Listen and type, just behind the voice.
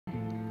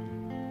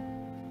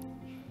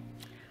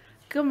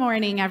Good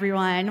morning,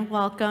 everyone.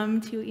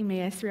 Welcome to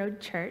Emmaus Road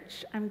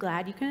Church. I'm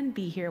glad you can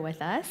be here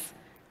with us,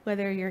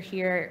 whether you're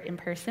here in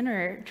person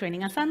or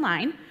joining us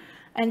online.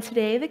 And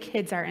today the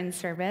kids are in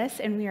service,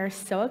 and we are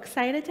so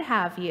excited to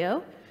have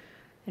you.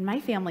 And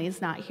my family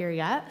is not here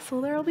yet, so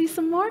there will be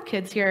some more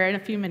kids here in a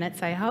few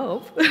minutes, I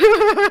hope.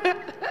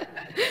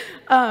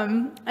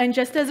 And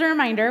just as a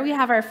reminder, we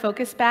have our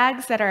focus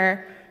bags that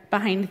are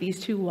behind these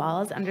two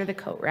walls under the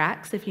coat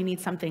racks if you need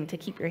something to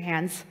keep your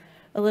hands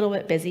a little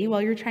bit busy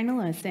while you're trying to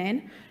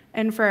listen.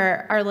 And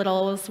for our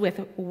littles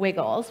with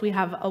wiggles, we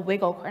have a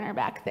wiggle corner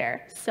back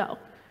there. So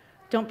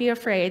don't be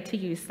afraid to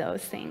use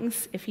those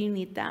things if you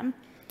need them.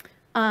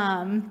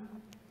 And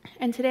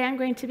today I'm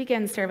going to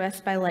begin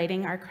service by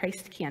lighting our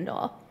Christ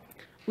candle.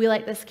 We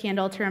light this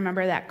candle to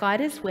remember that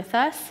God is with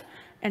us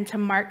and to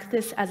mark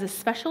this as a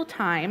special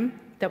time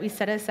that we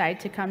set aside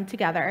to come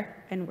together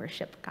and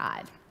worship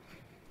God.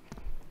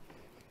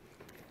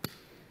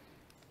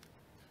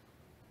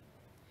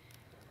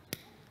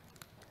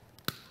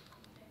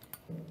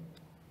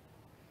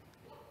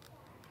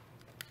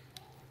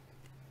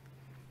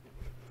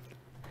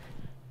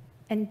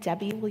 And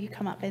Debbie, will you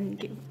come up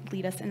and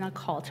lead us in a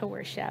call to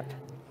worship?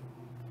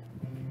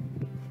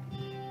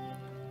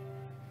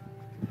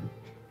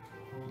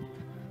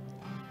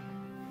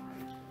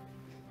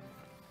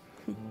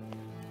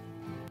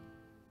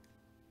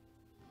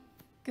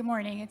 Good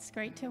morning. It's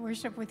great to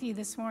worship with you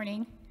this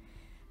morning.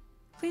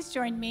 Please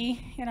join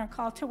me in our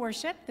call to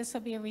worship. This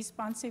will be a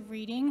responsive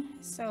reading,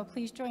 so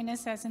please join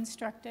us as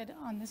instructed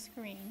on the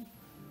screen.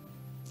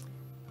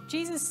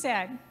 Jesus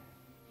said,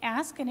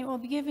 "Ask and it will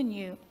be given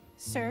you.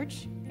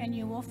 Search, and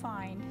you will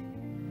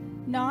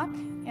find. Knock,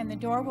 and the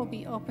door will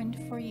be opened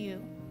for you."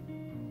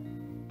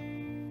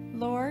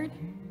 Lord,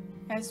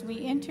 as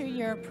we enter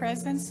your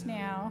presence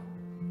now,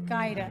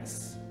 guide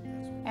us.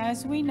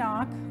 As we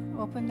knock,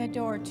 open the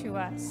door to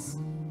us.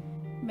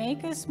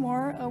 Make us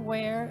more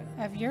aware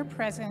of your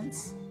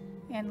presence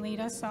and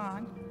lead us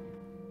on,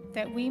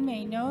 that we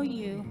may know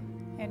you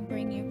and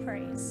bring you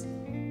praise.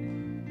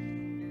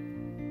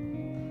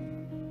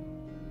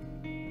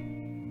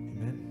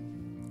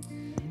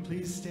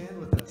 Please stand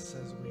with us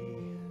as we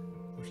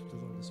worship the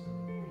Lord this morning.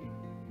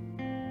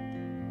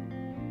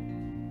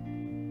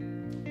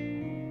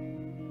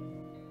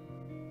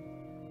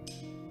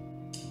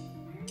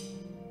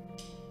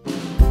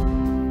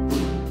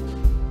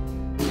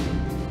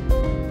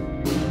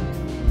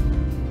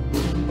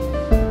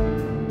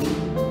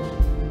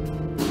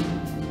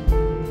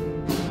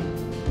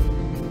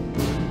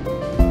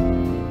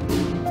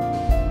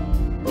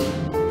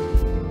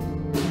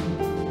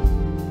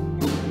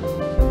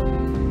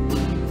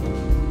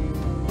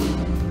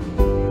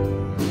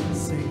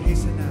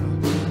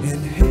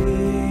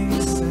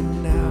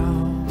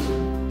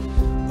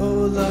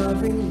 Oh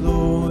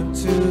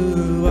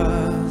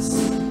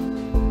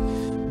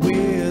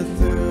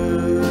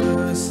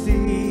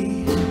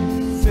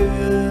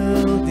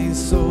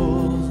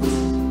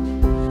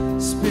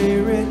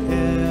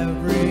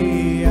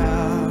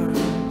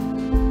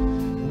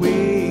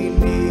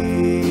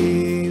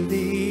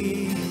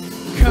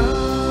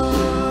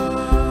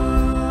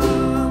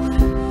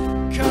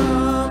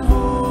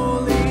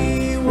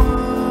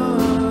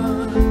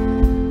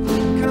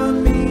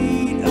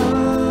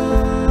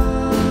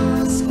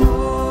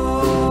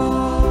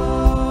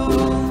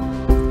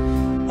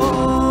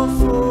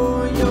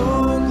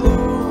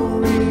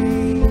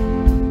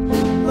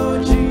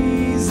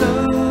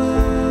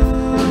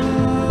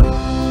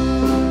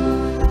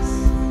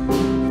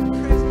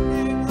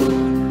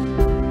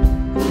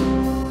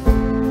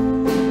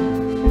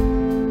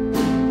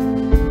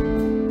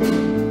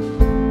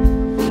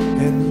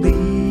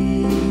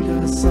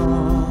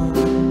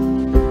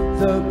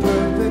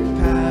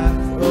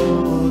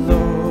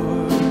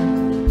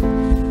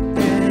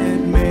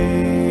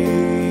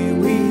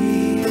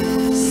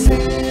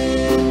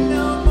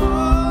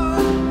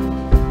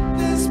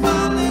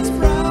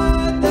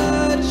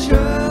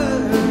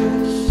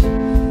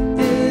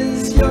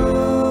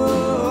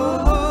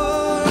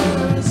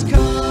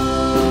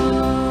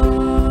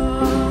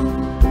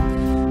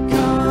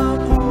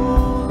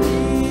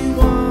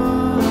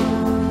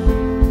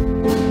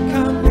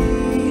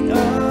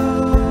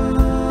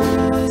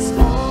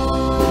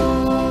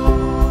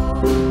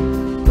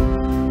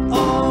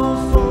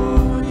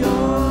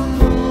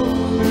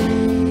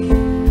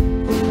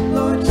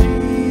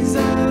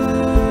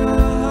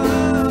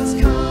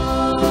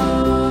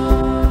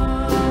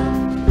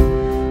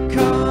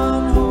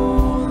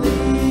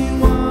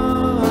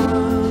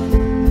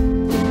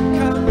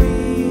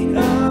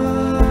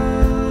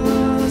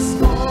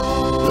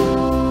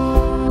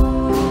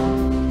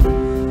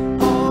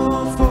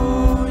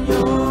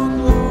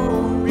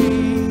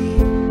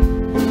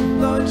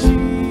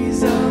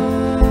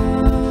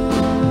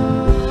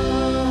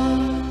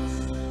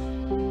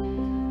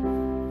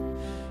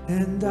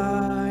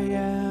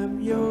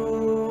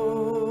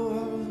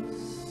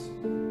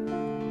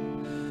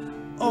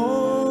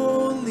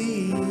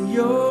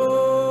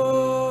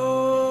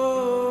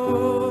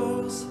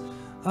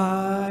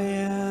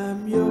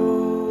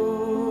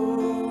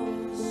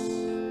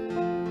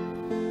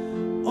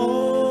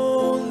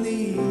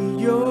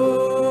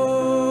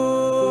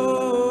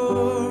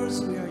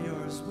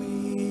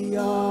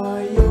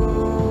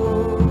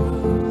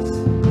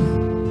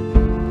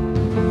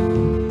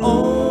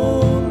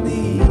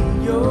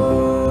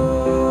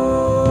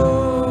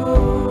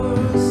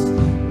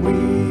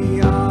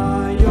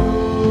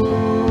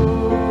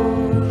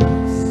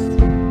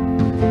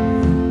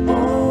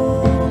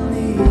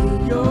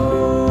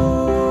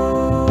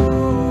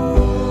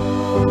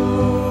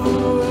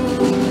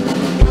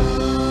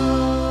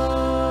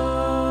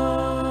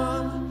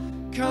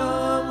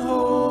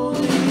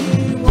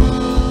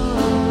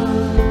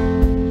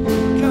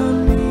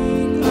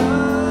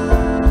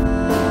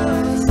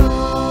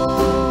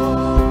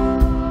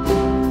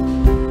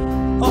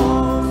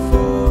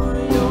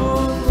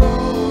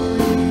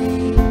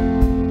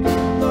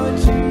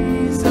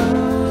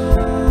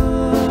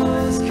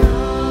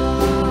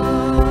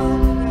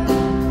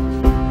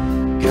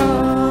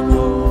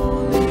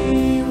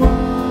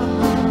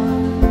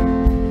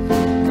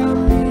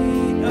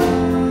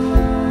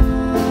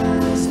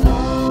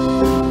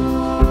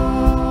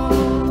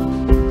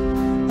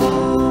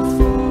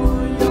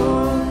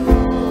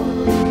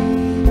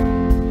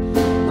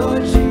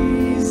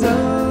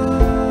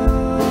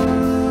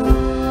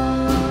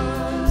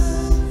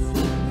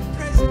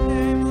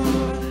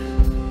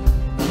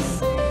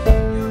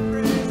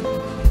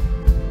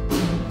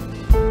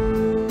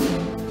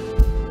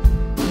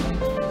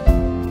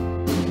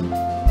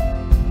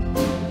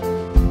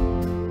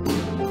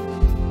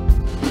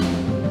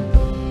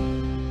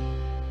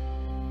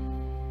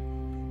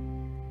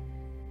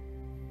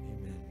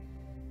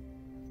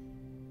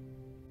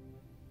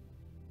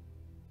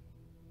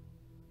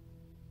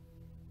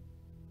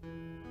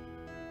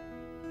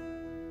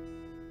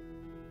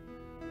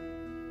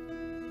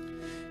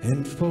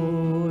and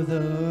for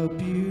the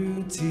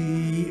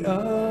beauty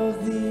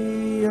of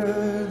the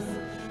earth,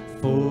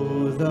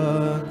 for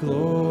the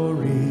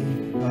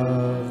glory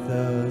of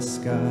the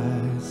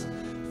skies,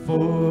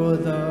 for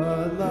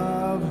the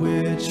love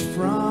which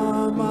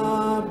from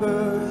our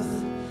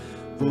birth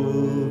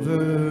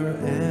over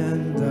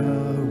and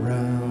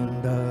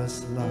around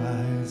us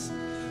lies.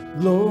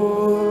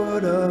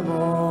 Lord of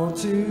all,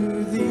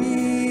 to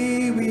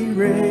thee we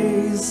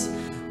raise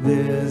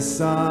this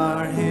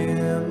our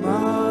hymn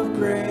of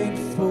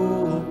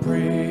grateful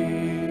praise.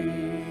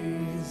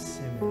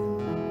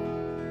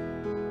 Amen.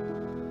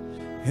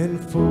 And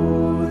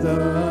for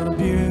the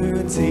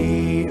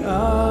beauty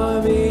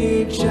of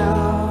each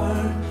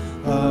hour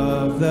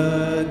of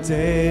the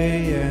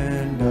day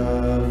and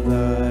of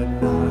the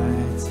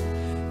night,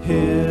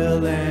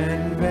 hill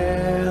and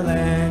vale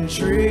and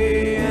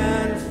tree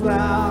and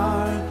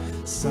flower,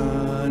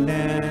 sun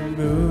and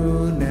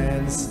moon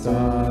and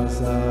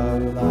stars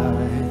of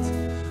light,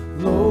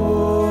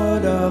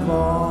 Lord of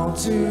all,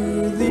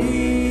 to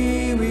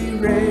thee we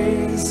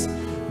raise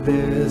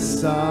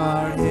this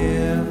our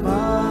hymn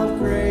of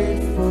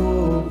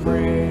grateful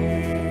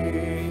praise.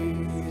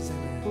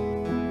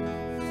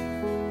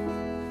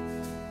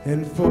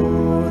 And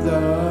for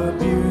the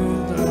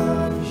beauty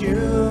of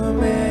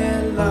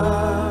human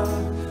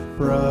love,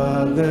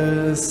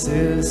 brother,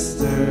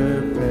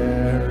 sister,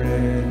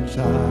 parent,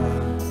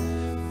 child,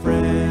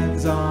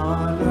 friends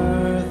on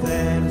earth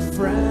and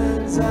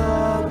friends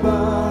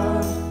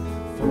above,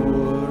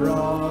 for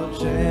all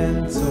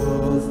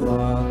gentle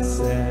thoughts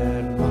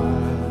and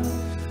mild,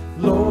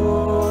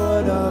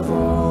 Lord of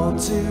all,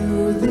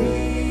 to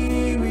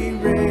thee we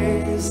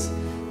raise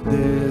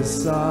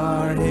this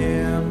our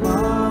hymn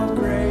of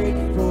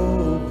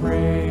grateful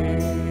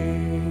praise.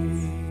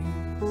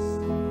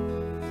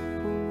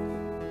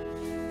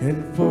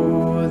 And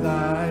for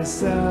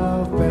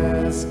thyself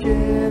as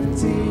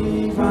gift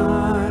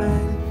divine,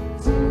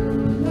 to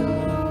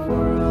the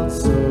world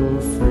so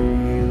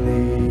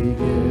freely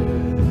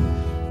give,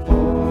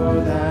 for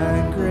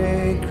that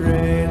great,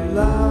 great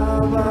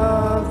love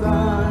of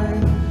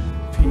thine,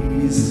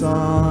 peace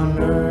on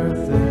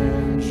earth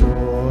and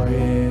joy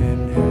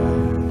in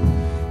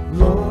heaven,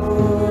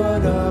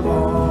 Lord of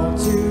all,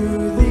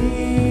 to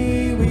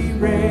thee we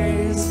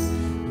raise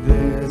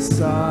this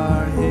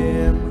our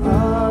hymn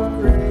of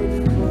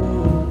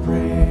grateful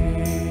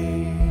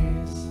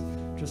praise.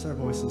 Just our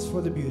voices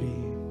for the beauty.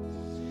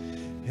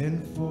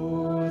 And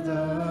for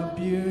the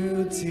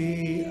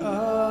beauty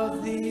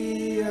of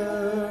the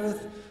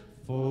earth,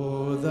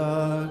 for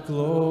the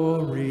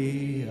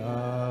glory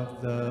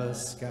of the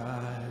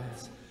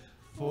skies,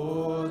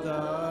 for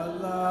the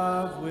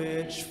love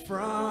which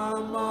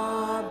from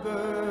our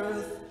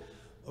birth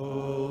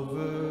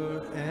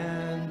over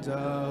and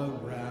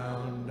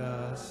around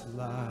us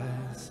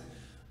lies,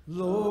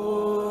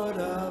 Lord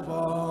of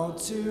all,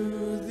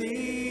 to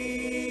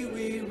thee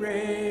we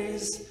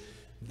raise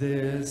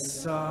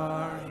this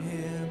our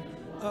hymn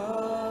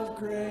of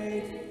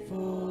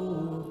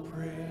grateful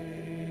praise.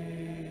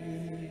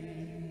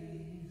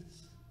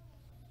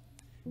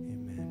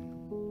 Amen.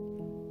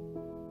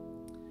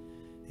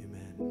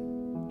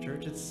 Amen.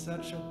 Church, it's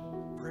such a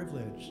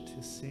privilege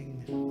to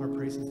sing our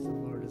praises to the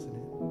Lord, isn't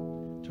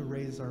it? To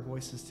raise our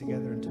voices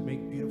together and to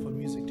make beautiful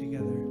music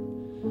together.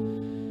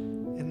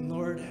 And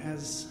Lord,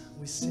 as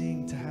we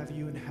sing, to have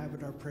you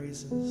inhabit our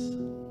praises,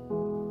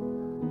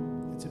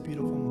 it's a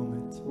beautiful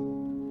moment.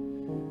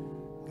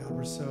 God,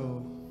 we're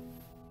so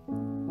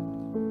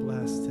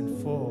blessed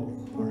and full.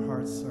 Our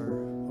hearts are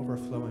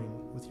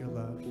overflowing with your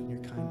love and your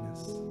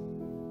kindness.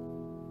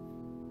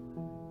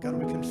 God,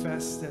 we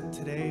confess that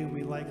today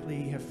we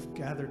likely have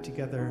gathered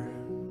together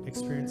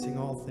experiencing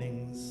all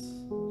things,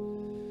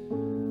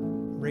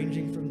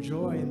 ranging from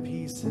joy and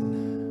peace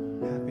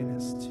and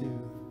happiness to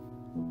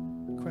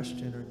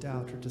question or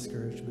doubt or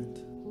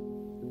discouragement.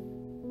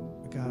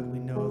 But God, we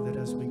know that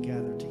as we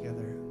gather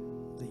together,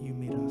 that you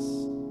meet us.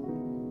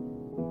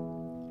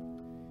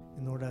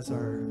 And Lord, as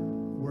our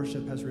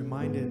worship has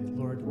reminded,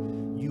 Lord,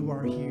 you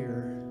are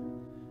here.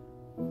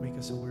 Make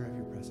us aware of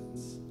your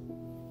presence.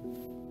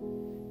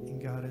 And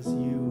God, as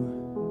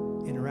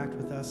you interact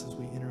with us, as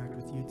we interact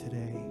with you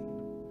today,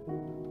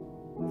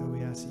 God,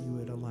 we ask that you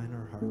would align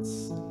our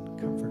hearts, and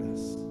comfort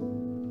us,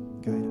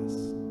 guide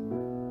us.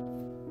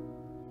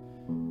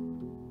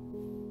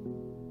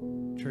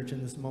 Church,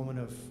 in this moment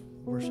of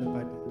worship,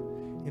 I'd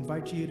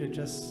invite you to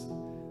just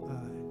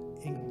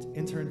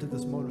enter into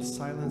this moment of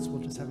silence.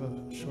 We'll just have a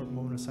short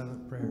moment of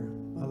silent prayer,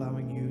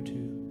 allowing you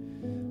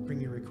to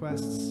bring your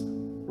requests,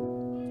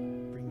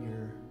 bring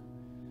your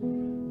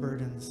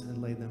burdens,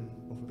 and lay them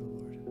before the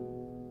Lord.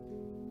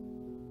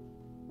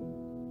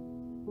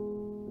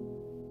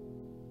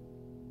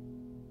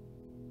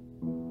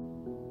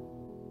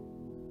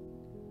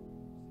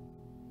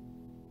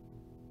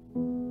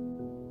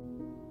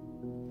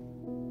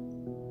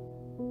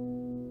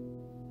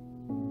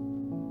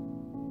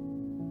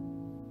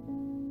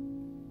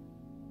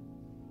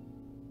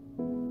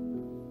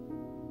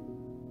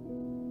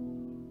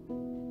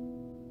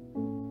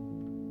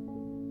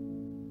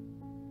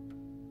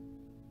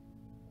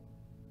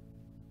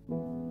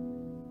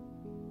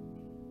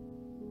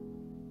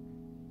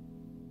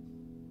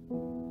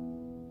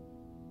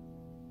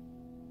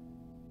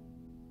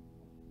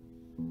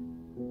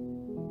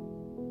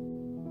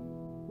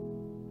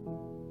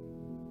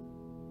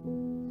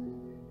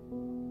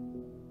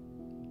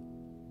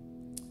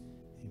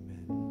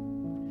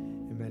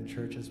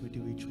 church as we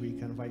do each week,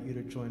 I invite you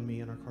to join me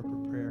in our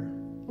corporate prayer.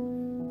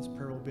 This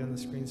prayer will be on the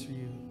screens for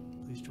you.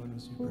 Please join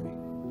us as we pray.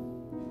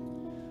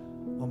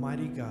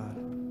 Almighty God,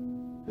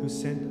 who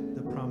sent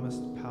the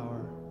promised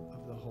power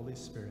of the Holy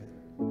Spirit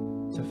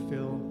to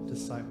fill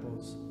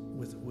disciples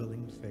with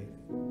willing faith,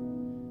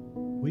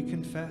 we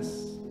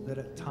confess that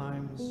at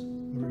times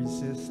we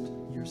resist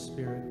your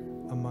Spirit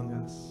among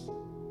us,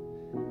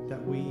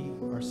 that we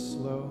are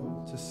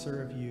slow to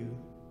serve you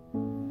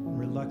and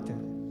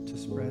reluctant to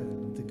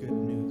spread the good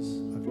news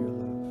of your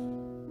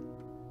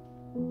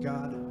love.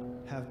 God,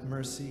 have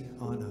mercy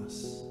on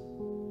us.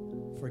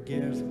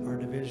 Forgive our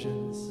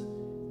divisions,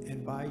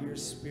 and by your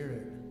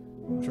Spirit,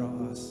 draw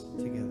us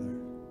together.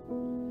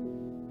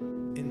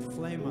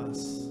 Inflame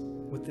us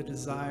with the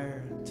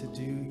desire to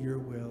do your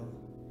will,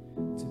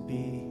 to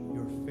be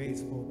your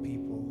faithful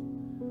people,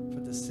 for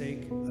the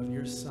sake of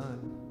your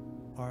Son,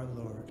 our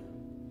Lord,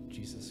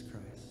 Jesus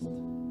Christ.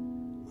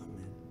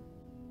 Amen.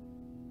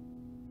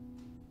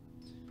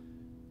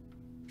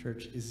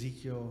 Church,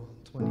 Ezekiel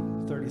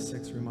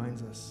 20:36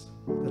 reminds us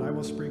that I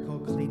will sprinkle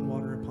clean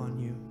water upon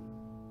you,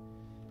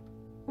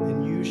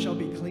 and you shall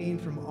be clean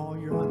from all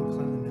your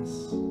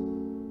uncleanness,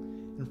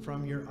 and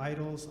from your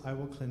idols I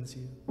will cleanse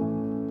you.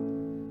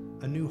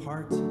 A new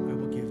heart I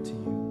will give to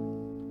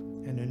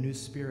you, and a new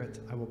spirit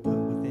I will put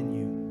within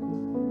you.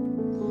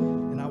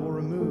 And I will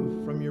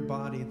remove from your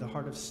body the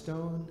heart of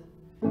stone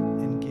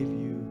and give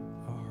you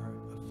a heart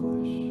of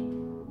flesh.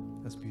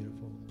 That's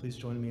beautiful. Please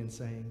join me in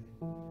saying,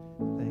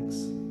 thanks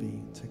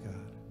be to God.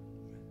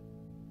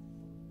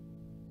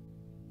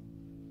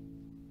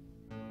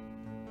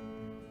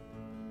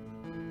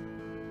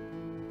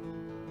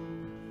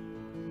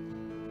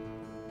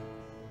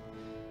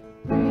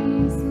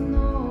 Praise the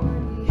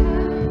Lord, the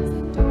heavens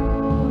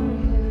adore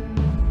him.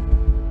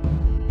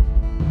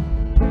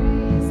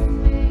 Praise him,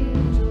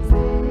 angels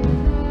in the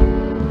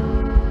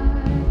night.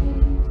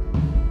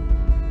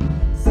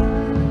 Sun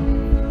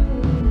and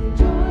moon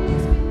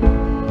rejoice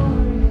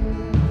before him.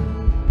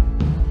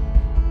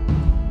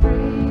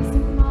 Praise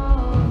him,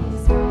 all the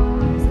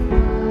stars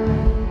above.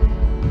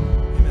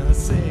 Amen.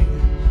 Let's sing.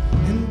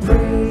 And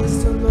praise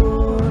the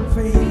Lord,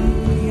 for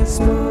he has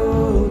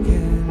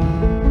spoken.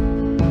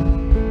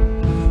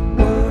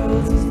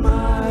 His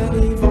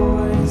mighty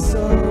voice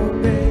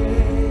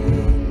obeyed,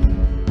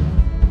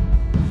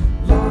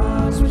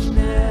 laws which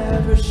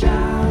never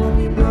shall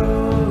be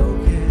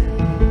broken,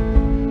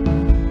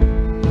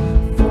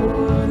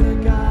 for the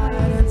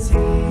guidance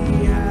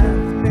he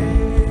hath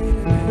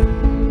made.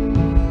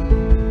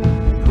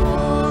 And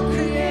all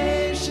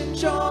creation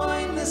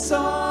join the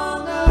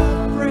song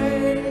of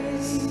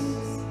praise,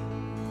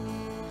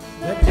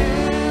 let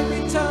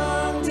every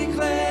tongue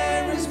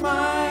declare his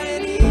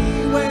mighty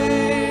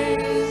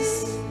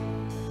ways.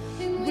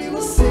 We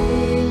will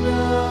sing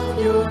of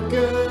your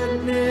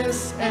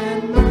goodness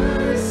and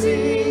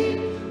mercy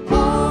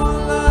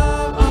all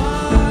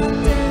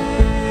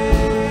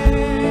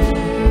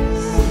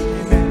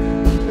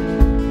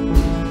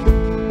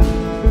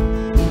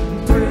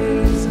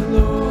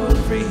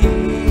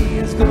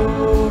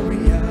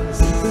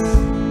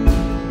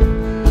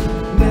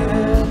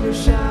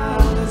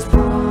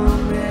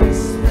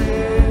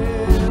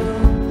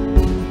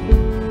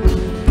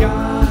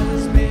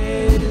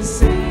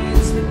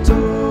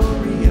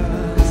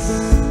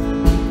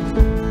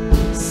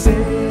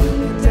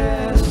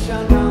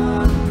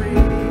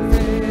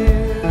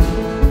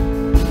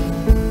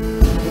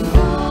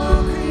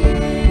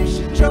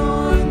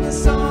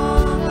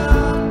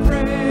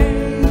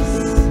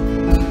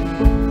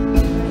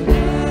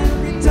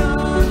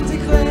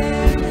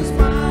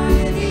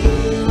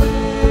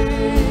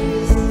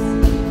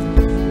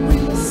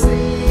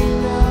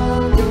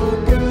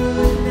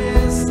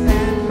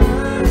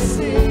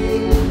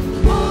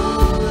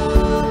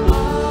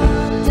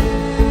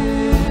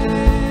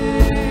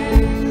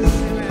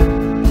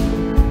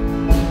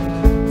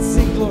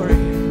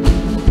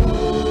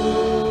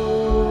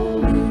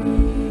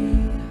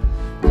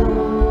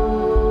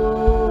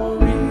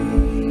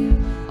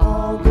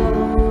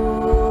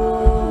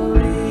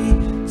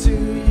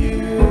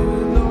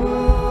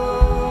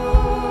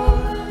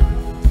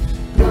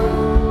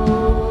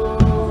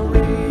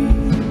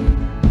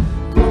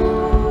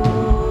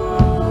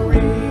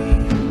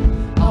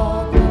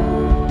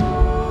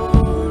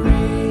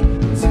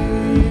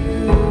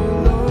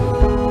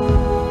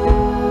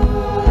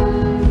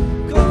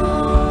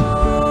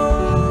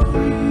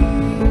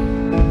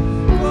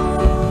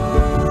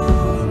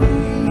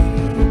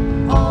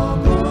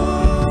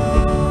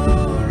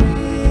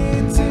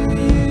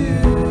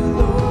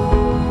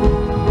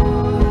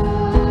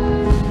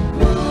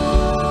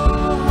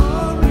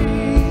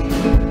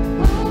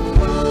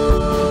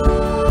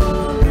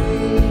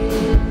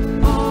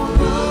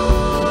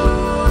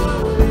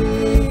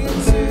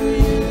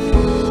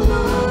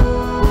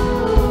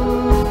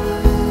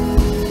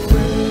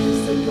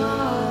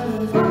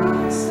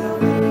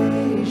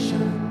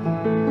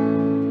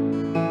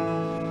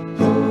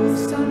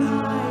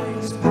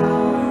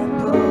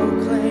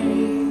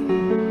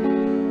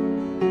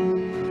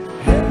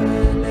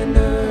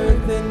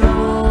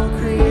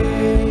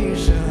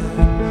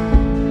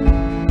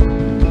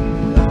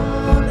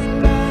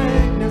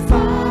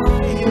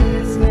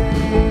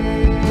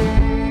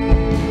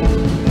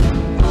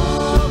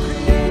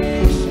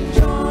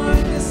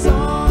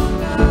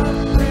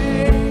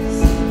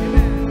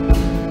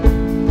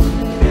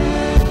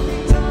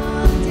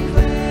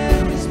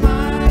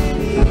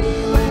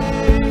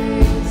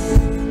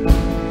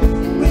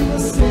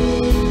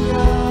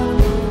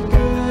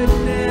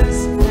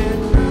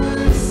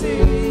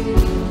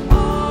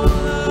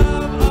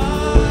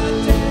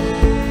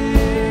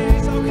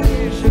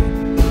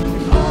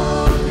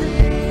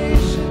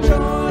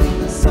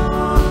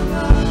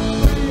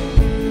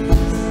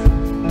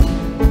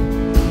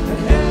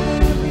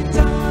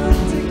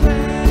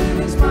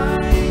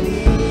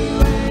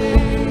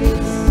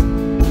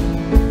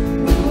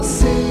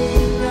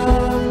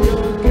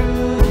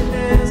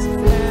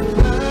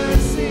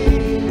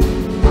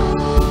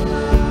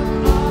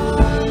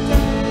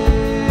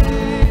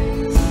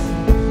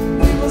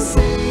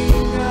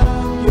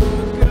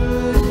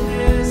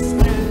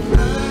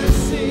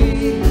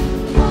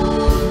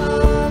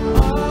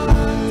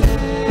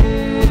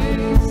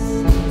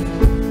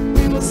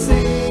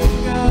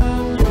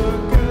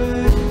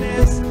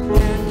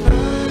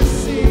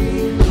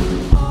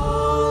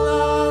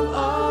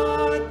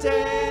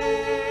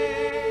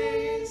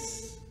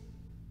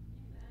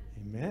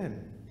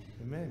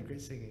and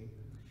great singing.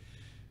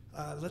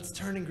 Let's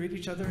turn and greet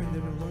each other in the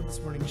name of the Lord this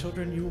morning.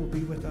 Children, you will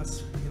be with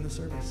us in the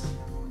service.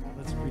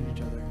 Let's greet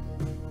each other.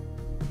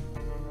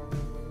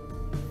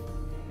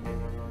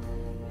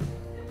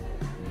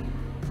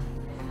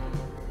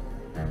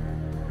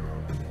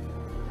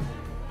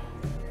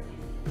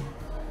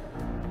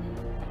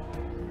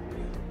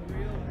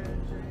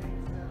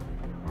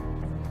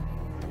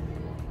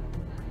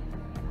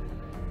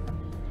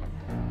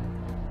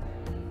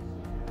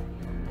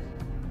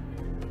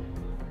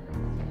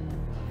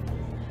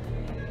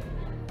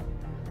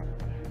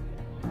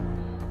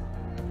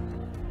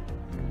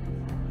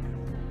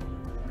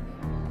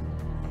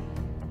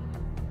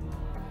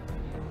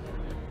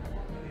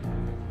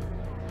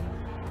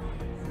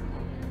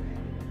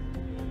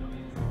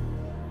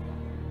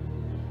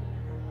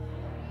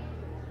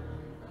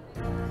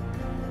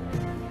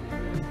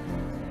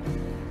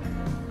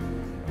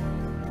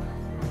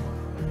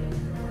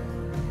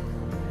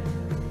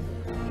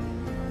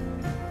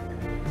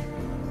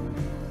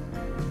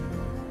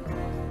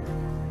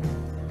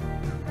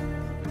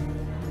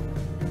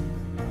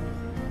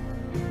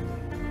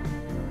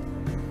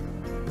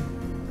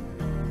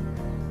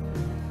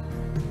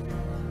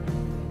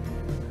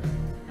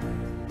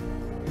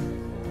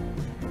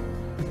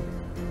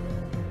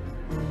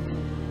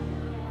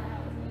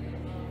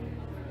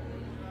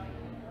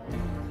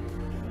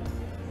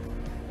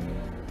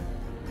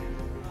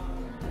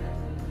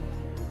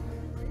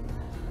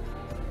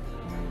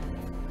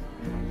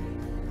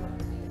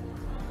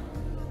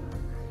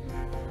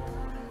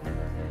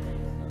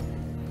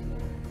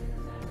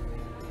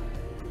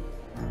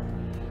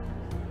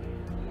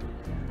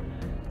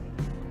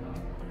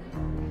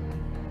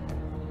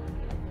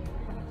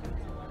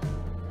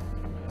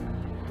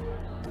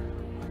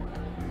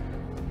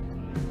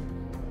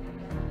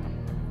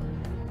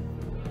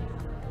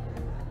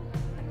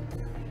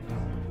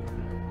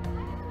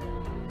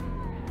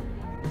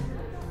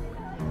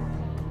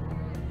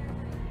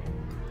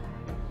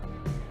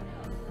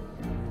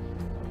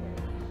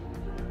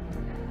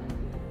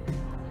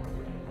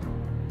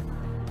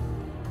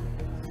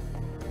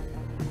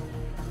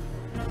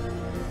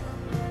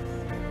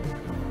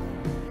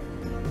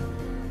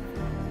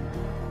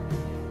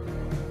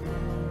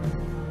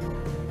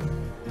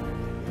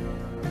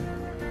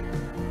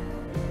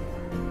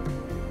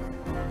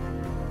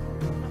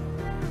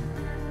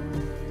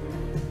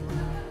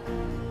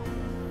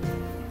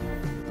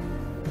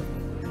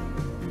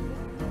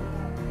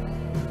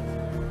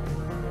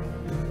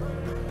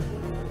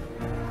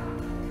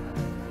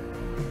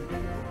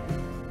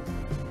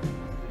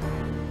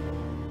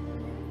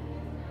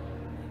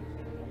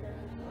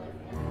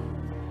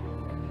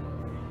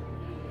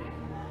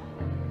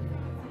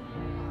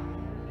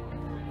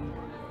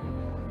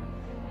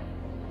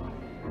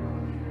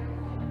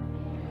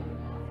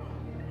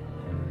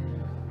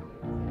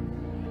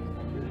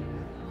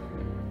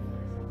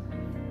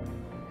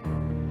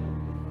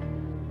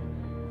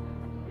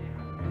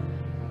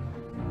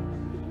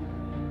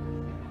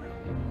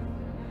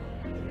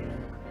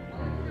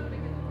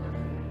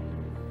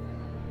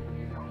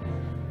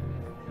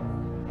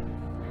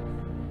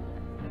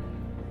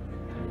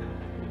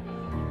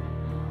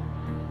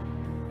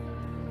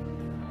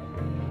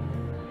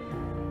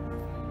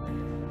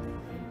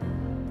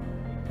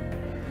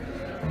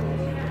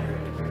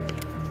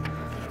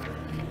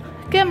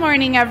 Good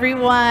morning,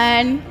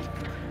 everyone.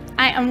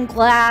 I am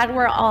glad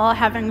we're all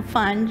having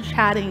fun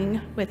chatting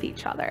with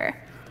each other.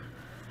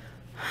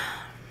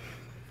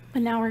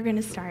 But now we're going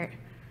to start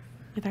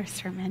with our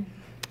sermon.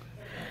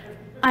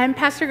 I'm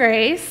Pastor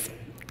Grace,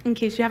 in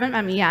case you haven't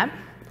met me yet,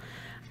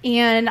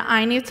 and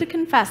I need to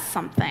confess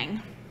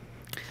something.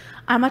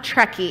 I'm a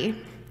Trekkie,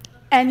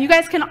 and you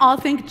guys can all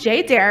thank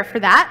Jay Dare for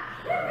that,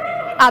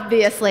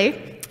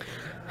 obviously.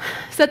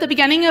 So at the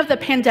beginning of the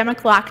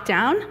pandemic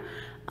lockdown,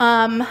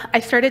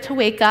 I started to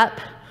wake up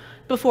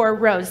before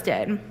Rose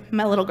did,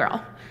 my little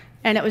girl,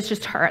 and it was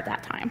just her at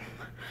that time,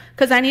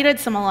 because I needed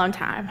some alone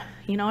time,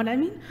 you know what I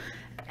mean?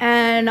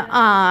 And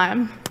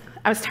I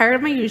was tired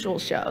of my usual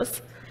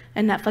shows,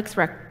 and Netflix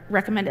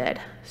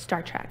recommended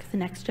Star Trek, The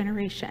Next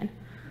Generation.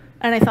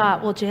 And I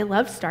thought, well, Jay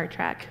loves Star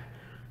Trek.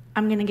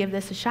 I'm gonna give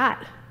this a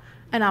shot.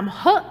 And I'm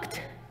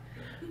hooked,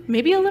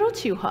 maybe a little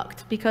too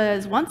hooked,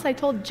 because once I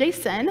told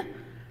Jason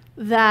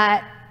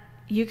that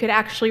you could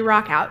actually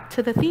rock out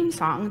to the theme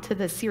song to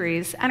the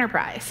series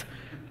Enterprise,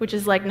 which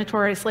is like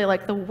notoriously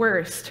like the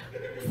worst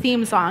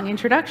theme song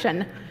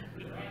introduction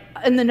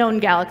in the known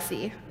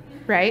galaxy,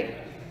 right?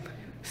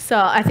 So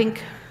I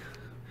think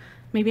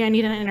maybe I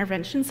need an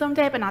intervention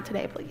someday, but not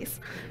today,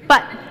 please.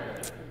 But,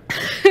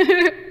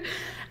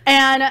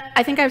 and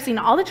I think I've seen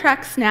all the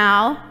Treks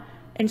now,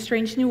 and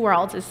Strange New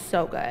Worlds is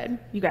so good.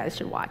 You guys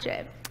should watch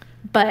it.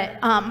 But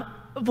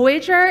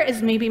Voyager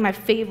is maybe my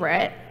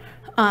favorite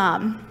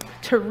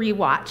to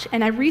rewatch.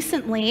 And I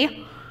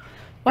recently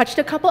watched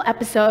a couple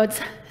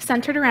episodes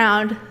centered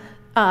around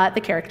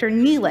the character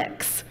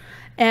Neelix.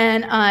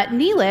 And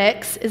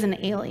Neelix is an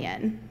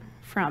alien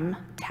from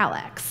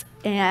Talax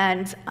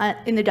and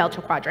in the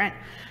Delta Quadrant.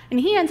 And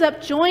he ends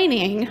up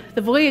joining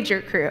the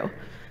Voyager crew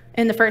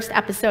in the first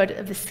episode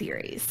of the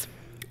series.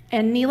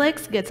 And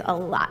Neelix gets a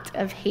lot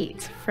of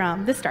hate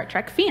from the Star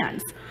Trek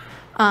fans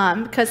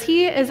because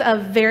he is a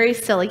very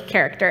silly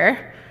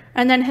character.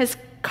 And then his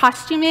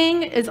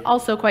costuming is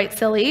also quite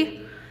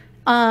silly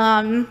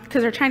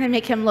because they're trying to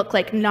make him look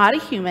like not a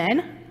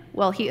human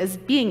while he is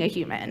being a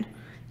human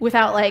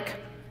without like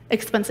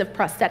expensive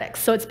prosthetics.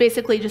 So it's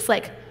basically just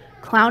like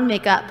clown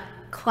makeup,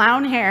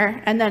 clown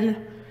hair, and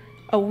then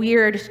a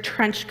weird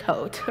trench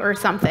coat or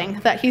something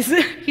that he's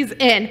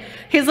in.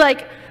 He's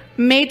like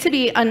made to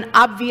be an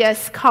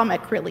obvious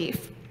comic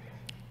relief.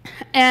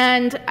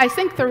 And I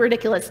think the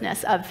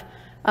ridiculousness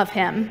of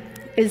him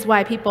is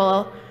why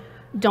people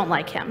don't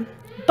like him.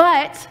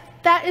 But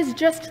that is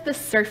just the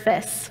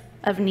surface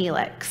of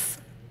Neelix.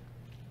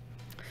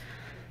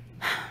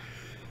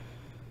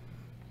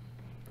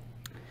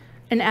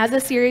 And as the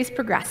series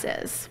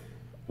progresses,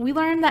 we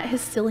learn that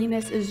his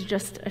silliness is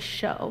just a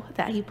show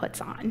that he puts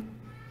on.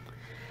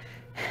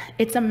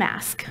 It's a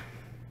mask.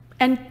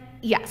 And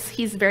yes,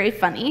 he's very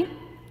funny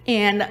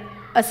and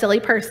a silly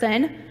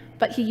person,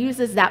 but he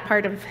uses that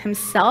part of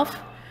himself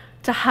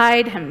to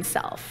hide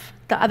himself,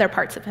 the other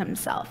parts of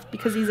himself,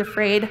 because he's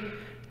afraid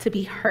to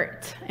be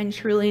hurt and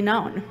truly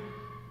known.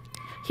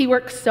 He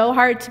works so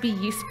hard to be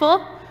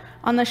useful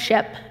on the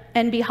ship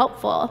and be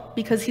helpful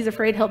because he's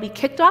afraid he'll be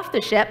kicked off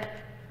the ship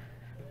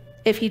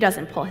if he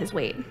doesn't pull his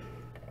weight.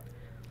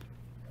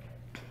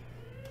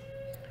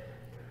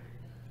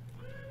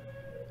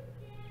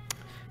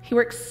 He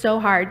works so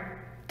hard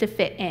to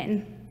fit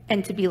in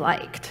and to be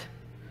liked.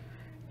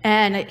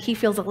 And he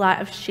feels a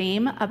lot of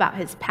shame about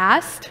his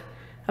past,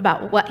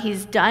 about what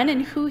he's done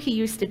and who he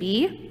used to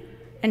be,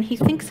 and he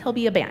thinks he'll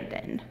be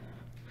abandoned.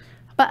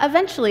 But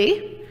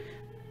eventually,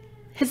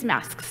 his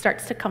mask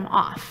starts to come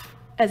off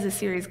as the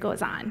series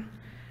goes on.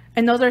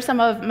 And those are some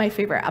of my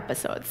favorite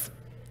episodes.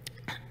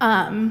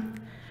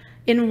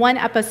 In one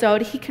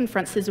episode, he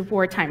confronts his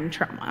wartime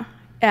trauma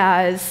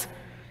as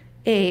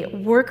a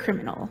war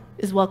criminal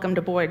is welcomed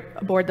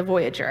aboard the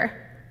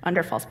Voyager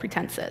under false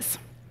pretenses.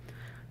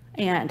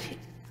 And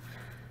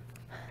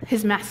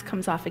his mask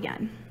comes off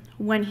again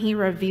when he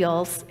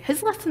reveals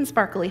his less than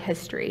sparkly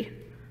history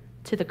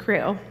to the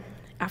crew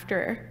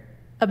after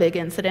a big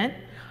incident.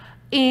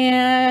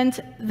 And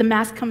the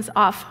mask comes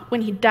off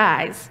when he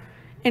dies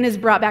and is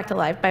brought back to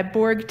life by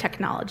Borg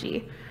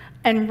technology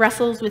and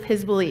wrestles with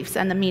his beliefs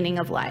and the meaning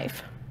of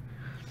life.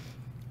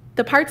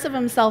 The parts of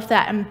himself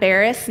that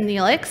embarrass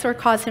Neelix or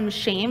cause him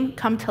shame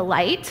come to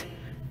light,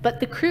 but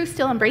the crew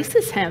still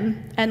embraces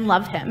him and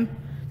love him,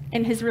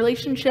 and his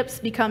relationships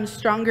become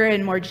stronger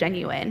and more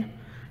genuine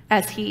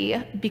as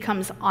he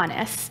becomes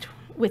honest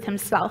with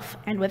himself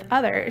and with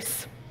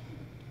others.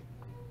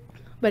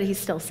 But he's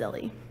still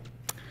silly.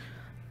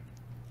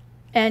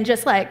 And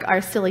just like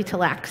our silly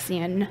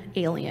Talaxian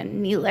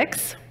alien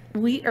Neelix,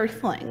 we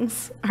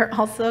Earthlings are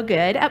also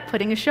good at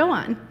putting a show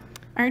on,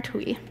 aren't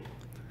we?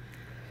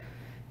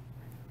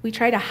 We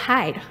try to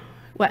hide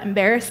what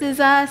embarrasses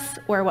us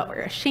or what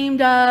we're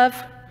ashamed of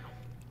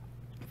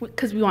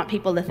because we want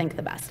people to think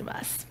the best of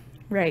us,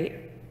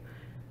 right?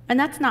 And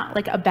that's not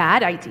like a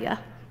bad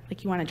idea.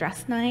 Like you want to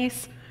dress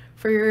nice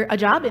for a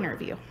job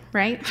interview,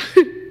 right?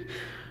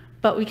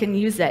 But we can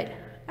use it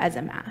as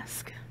a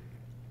mask.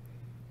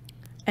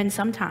 And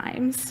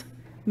sometimes,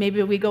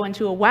 maybe we go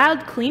into a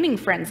wild cleaning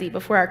frenzy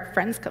before our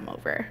friends come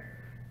over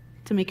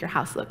to make your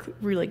house look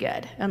really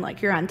good and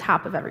like you're on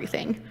top of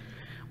everything,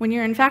 when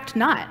you're in fact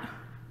not.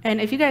 And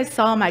if you guys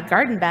saw my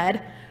garden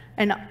bed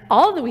and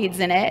all the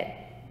weeds in it,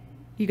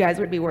 you guys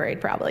would be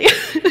worried probably.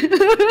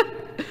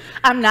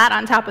 I'm not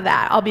on top of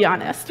that, I'll be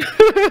honest.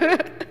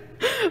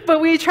 But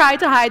we try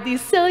to hide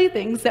these silly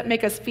things that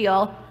make us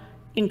feel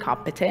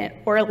incompetent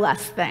or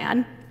less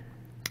than.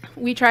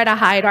 We try to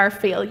hide our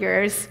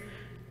failures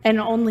and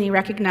only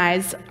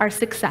recognize our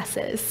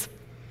successes.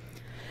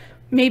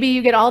 Maybe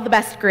you get all the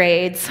best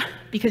grades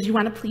because you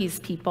want to please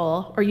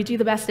people, or you do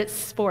the best at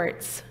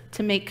sports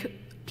to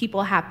make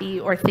people happy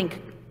or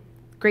think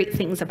great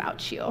things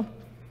about you.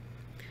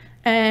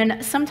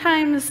 And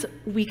sometimes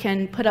we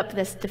can put up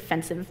this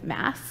defensive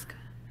mask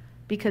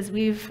because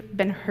we've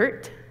been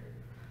hurt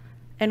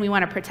and we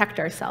want to protect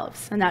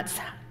ourselves, and that's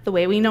the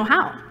way we know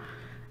how.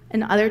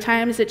 And other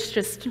times it's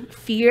just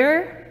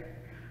fear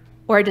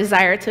or a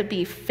desire to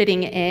be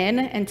fitting in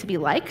and to be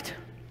liked,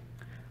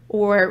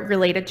 or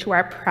related to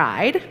our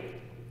pride.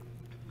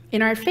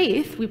 In our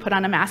faith, we put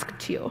on a mask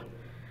too.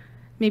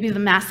 Maybe the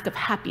mask of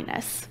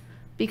happiness,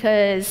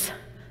 because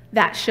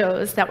that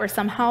shows that we're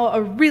somehow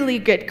a really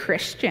good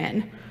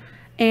Christian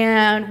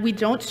and we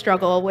don't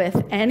struggle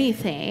with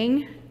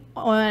anything,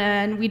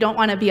 and we don't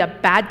want to be a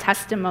bad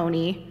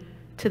testimony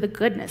to the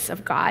goodness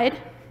of God.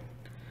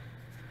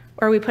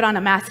 Or we put on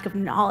a mask of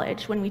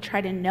knowledge when we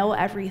try to know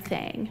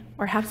everything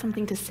or have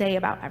something to say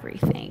about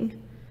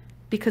everything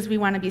because we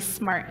want to be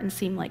smart and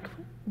seem like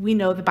we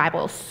know the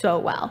Bible so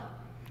well.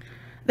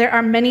 There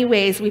are many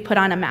ways we put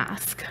on a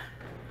mask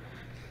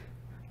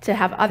to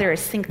have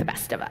others think the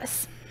best of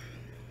us.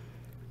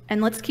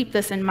 And let's keep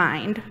this in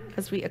mind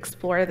as we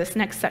explore this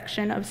next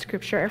section of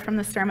Scripture from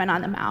the Sermon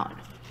on the Mount.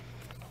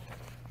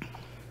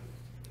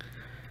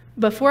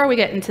 Before we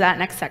get into that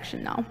next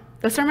section, though,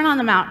 the Sermon on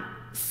the Mount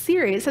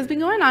series has been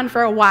going on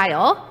for a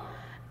while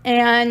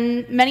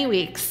and many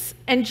weeks,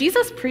 and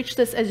Jesus preached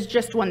this as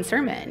just one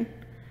sermon,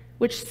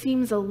 which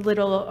seems a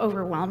little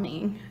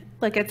overwhelming,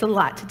 like it's a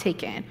lot to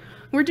take in.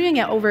 We're doing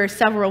it over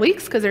several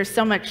weeks because there's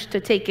so much to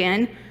take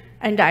in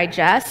and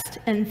digest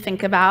and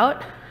think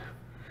about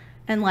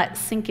and let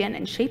sink in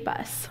and shape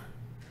us.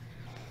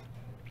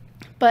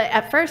 But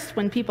at first,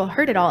 when people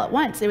heard it all at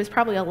once, it was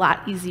probably a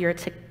lot easier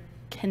to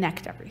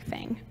connect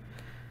everything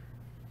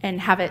and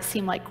have it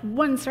seem like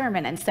one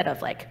sermon instead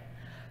of like,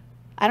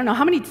 I don't know,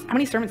 how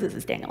many sermons is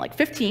this, Daniel? Like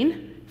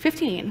 15?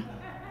 15.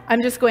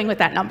 I'm just going with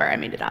that number. I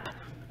made it up.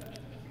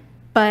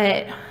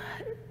 But,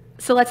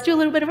 so let's do a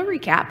little bit of a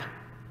recap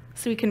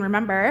so we can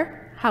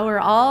remember how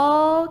we're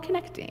all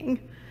connecting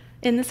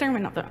in the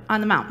Sermon on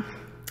the Mount.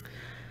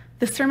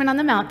 The Sermon on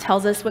the Mount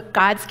tells us what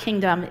God's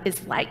kingdom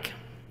is like.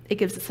 It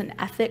gives us an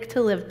ethic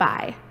to live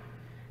by.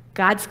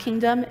 God's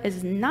kingdom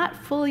is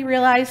not fully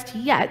realized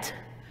yet,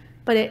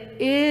 but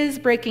it is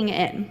breaking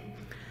in.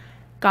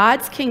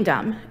 God's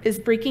kingdom is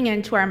breaking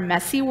into our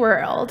messy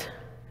world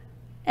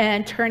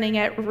and turning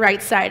it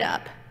right side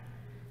up.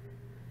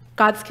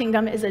 God's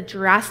kingdom is a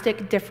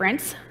drastic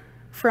difference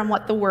from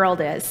what the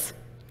world is.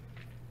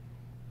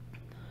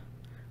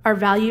 Our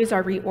values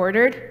are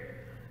reordered,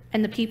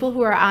 and the people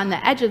who are on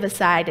the edge of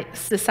the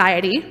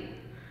society,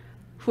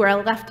 who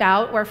are left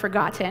out or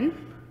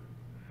forgotten,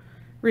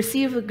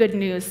 receive the good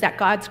news that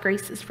God's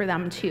grace is for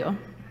them too.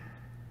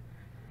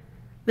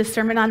 The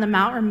Sermon on the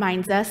Mount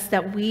reminds us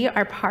that we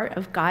are part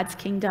of God's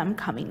kingdom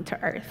coming to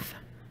earth.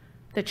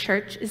 The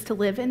church is to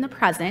live in the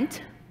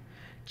present,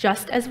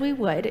 just as we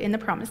would in the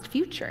promised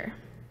future.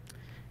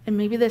 And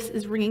maybe this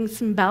is ringing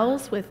some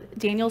bells with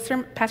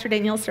Pastor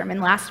Daniel's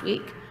sermon last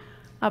week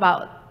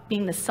about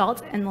being the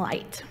salt and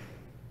light.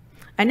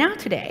 And now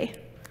today,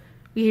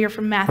 we hear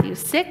from Matthew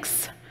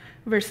 6,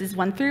 verses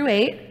 1 through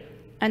 8,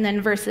 and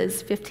then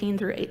verses 15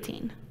 through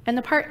 18. And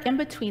the part in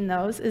between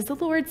those is the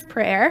Lord's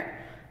Prayer.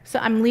 So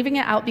I'm leaving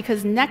it out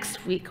because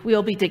next week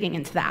we'll be digging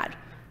into that,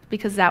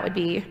 because that would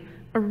be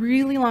a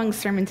really long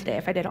sermon today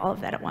if I did all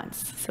of that at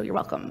once. So you're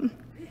welcome.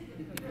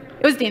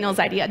 It was Daniel's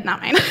idea, not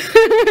mine.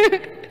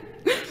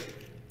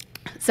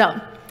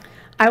 So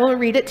I will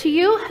read it to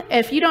you.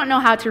 If you don't know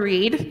how to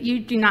read,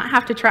 you do not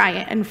have to try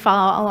it and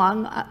follow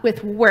along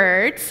with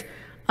words.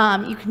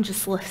 You can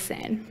just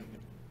listen.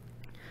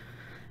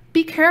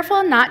 Be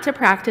careful not to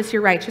practice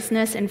your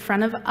righteousness in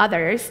front of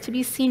others to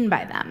be seen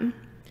by them.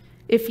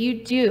 If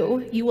you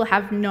do, you will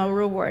have no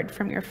reward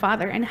from your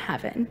Father in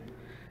heaven.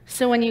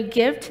 So when you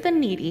give to the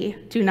needy,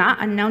 do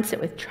not announce it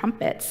with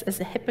trumpets, as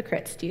the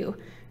hypocrites do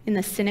in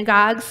the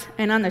synagogues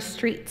and on the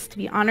streets, to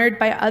be honored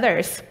by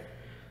others.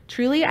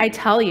 Truly, I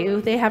tell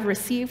you, they have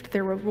received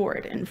their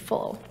reward in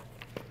full.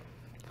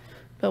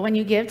 But when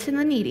you give to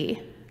the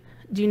needy,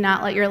 do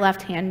not let your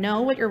left hand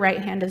know what your right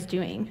hand is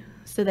doing,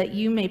 so that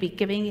you may be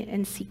giving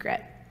in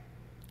secret.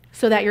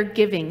 So that your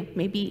giving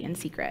may be in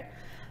secret.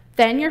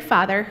 Then your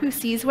Father, who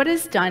sees what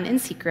is done in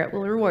secret,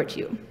 will reward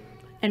you.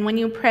 And when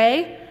you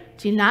pray,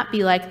 do not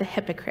be like the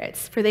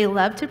hypocrites, for they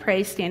love to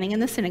pray standing in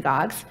the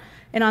synagogues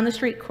and on the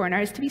street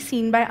corners to be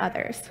seen by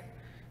others.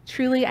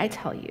 Truly, I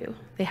tell you,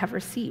 they have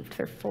received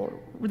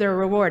their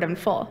reward in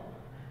full.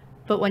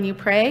 But when you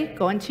pray,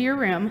 go into your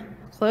room,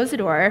 close the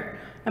door,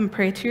 and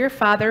pray to your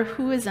Father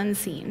who is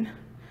unseen.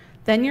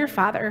 Then your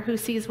Father, who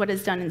sees what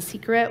is done in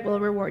secret,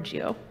 will reward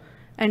you.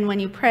 And when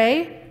you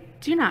pray,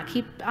 do not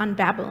keep on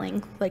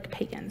babbling like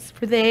pagans,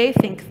 for they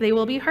think they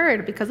will be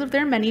heard because of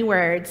their many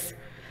words.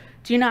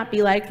 Do not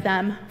be like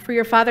them, for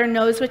your Father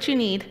knows what you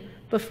need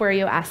before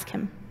you ask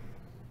him.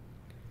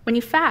 When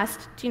you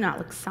fast, do not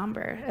look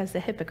somber as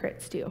the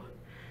hypocrites do,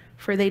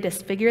 for they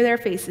disfigure their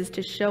faces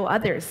to show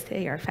others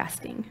they are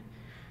fasting.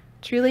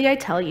 Truly, I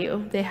tell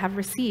you, they have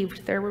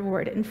received their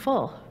reward in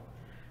full.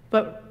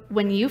 But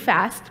when you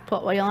fast,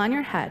 put oil on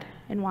your head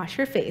and wash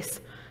your face,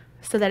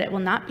 so that it will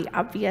not be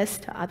obvious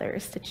to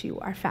others that you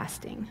are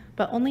fasting,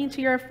 but only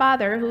to your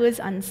Father who is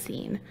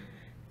unseen.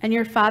 And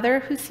your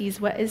Father who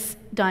sees what is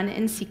done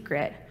in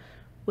secret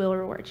will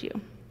reward you.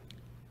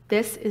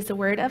 This is the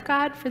word of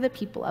God for the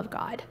people of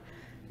God.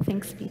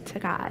 Thanks be to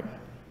God.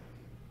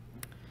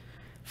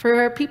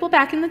 For people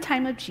back in the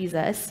time of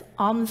Jesus,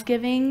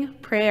 almsgiving,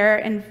 prayer,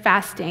 and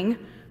fasting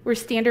were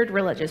standard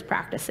religious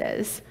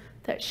practices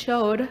that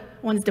showed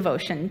one's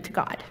devotion to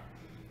God.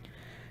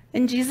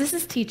 And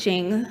Jesus'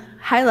 teaching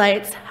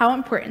highlights how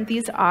important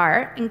these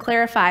are and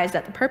clarifies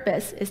that the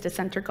purpose is to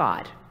center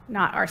God,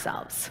 not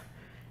ourselves.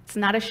 It's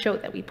not a show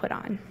that we put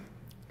on.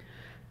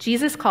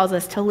 Jesus calls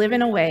us to live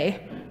in a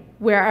way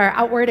where our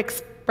outward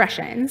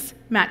expressions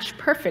match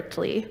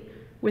perfectly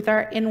with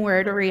our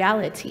inward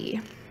reality.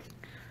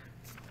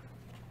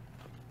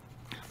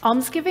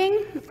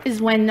 Almsgiving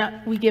is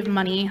when we give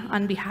money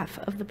on behalf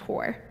of the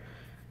poor.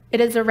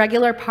 It is a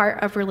regular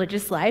part of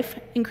religious life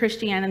in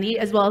Christianity,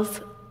 as well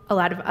as a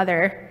lot of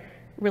other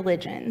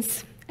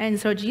religions. And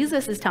so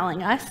Jesus is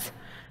telling us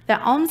that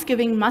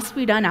almsgiving must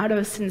be done out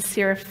of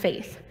sincere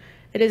faith.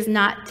 It is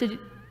not to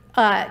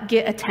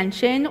get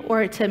attention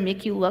or to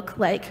make you look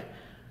like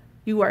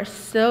You are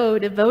so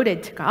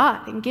devoted to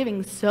God and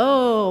giving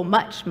so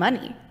much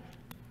money.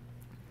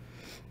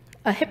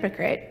 A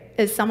hypocrite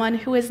is someone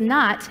who is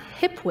not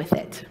hip with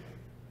it.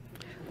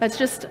 That's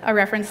just a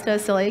reference to a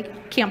silly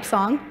camp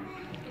song.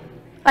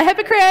 A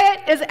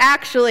hypocrite is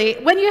actually,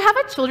 when you have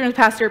a children's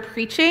pastor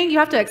preaching, you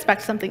have to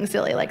expect something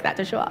silly like that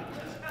to show up.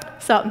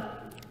 So,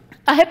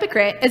 a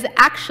hypocrite is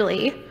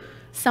actually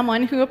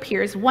someone who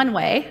appears one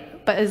way,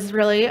 but is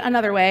really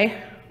another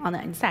way on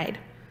the inside.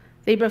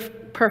 They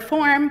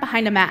perform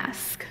behind a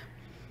mask.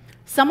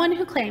 Someone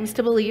who claims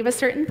to believe a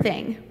certain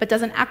thing, but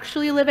doesn't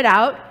actually live it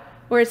out,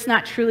 or it's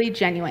not truly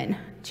genuine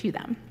to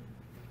them.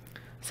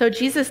 So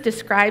Jesus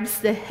describes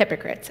the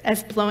hypocrites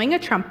as blowing a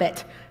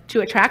trumpet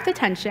to attract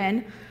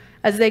attention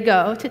as they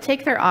go to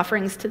take their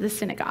offerings to the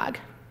synagogue,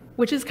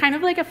 which is kind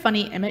of like a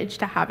funny image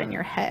to have in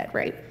your head,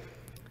 right?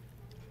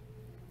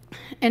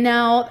 And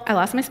now I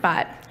lost my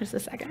spot. Just a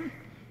second.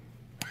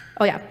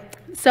 Oh, yeah.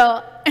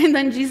 So, and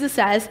then Jesus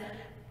says,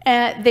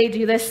 they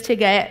do this to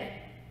get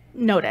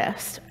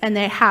noticed, and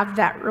they have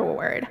that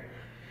reward,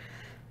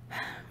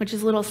 which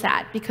is a little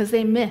sad because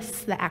they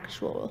miss the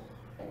actual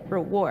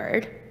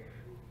reward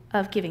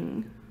of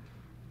giving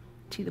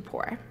to the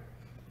poor.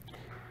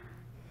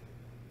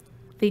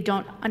 They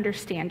don't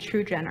understand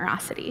true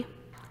generosity.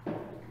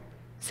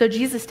 So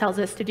Jesus tells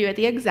us to do it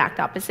the exact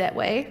opposite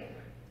way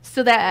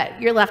so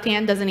that your left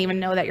hand doesn't even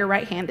know that your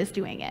right hand is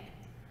doing it,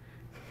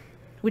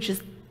 which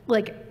is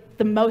like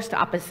the most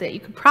opposite you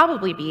could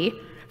probably be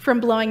from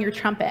blowing your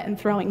trumpet and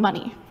throwing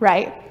money,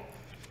 right?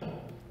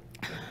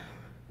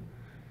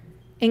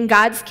 In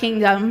God's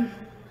kingdom,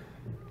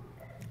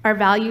 our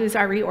values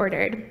are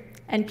reordered,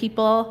 and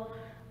people,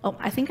 oh,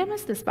 I think I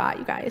missed a spot,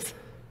 you guys.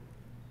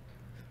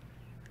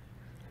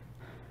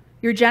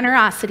 Your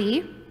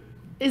generosity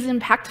is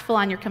impactful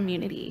on your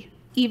community,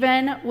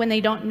 even when they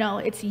don't know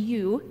it's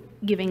you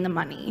giving the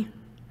money,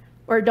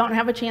 or don't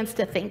have a chance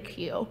to thank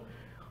you,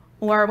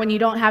 or when you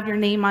don't have your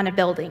name on a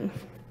building.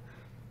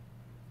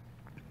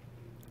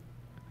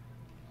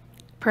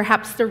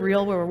 Perhaps the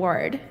real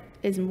reward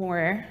is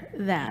more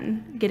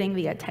than getting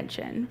the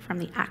attention from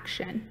the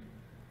action.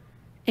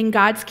 In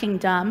God's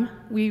kingdom,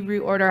 we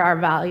reorder our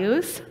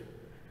values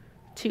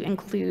to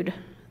include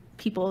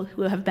people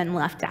who have been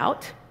left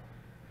out.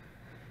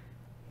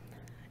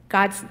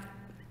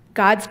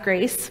 God's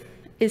grace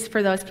is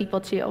for those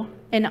people too.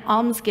 And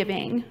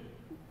almsgiving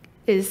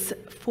is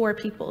for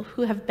people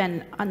who have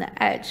been on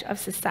the edge of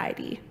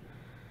society.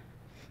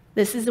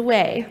 This is a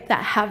way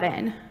that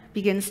heaven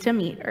begins to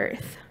meet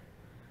earth.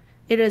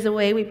 It is a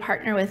way we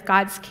partner with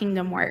God's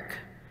kingdom work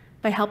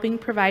by helping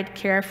provide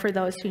care for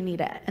those who need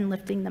it and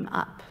lifting them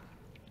up.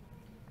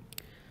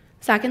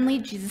 Secondly,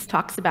 Jesus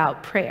talks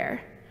about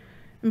prayer.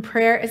 And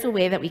prayer is a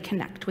way that we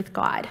connect with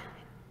God.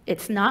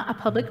 It's not a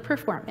public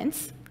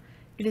performance.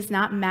 It is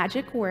not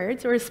magic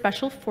words or a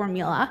special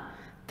formula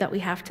that we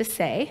have to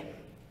say.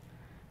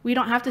 We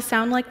don't have to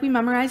sound like we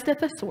memorized a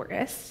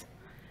thesaurus.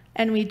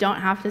 And we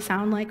don't have to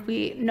sound like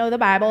we know the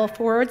Bible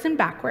forwards and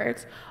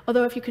backwards.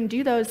 Although if you can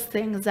do those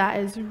things, that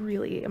is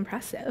really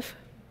impressive.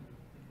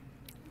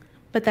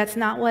 But that's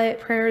not what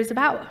prayer is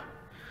about.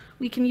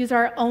 We can use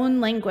our own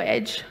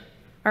language,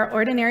 our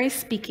ordinary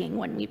speaking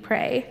when we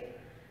pray,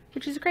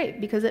 which is great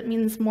because it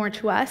means more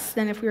to us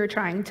than if we were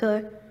trying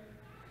to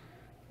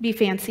be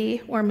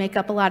fancy or make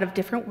up a lot of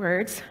different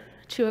words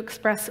to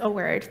express a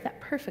word that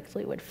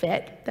perfectly would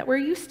fit that we're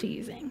used to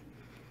using.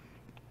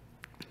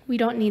 We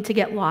don't need to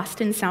get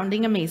lost in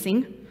sounding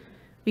amazing.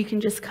 We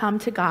can just come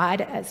to God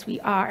as we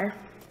are.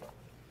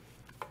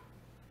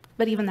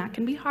 But even that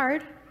can be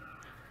hard.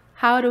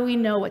 How do we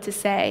know what to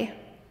say?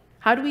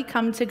 How do we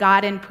come to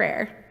God in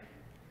prayer?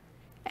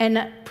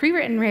 And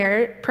pre-written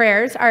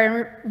prayers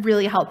are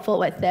really helpful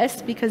with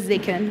this because they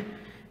can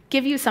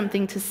give you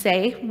something to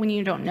say when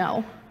you don't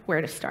know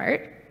where to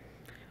start.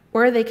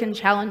 Or they can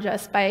challenge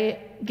us by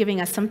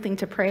giving us something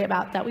to pray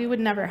about that we would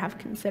never have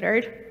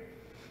considered.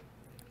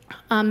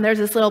 There's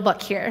this little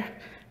book here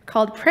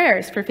called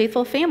Prayers for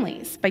Faithful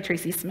Families by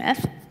Tracy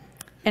Smith,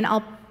 and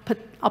I'll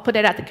put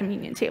it at the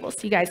communion table so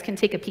you guys can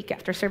take a peek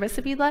after service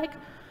if you'd like.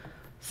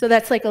 So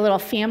that's like a little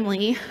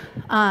family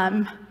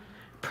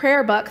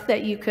prayer book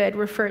that you could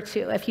refer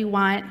to if you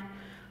want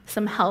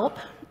some help.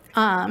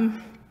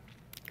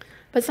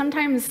 But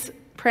sometimes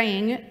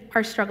praying,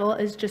 our struggle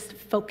is just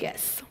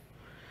focus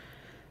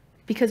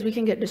because we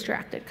can get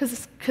distracted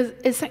because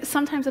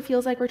sometimes it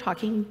feels like we're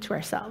talking to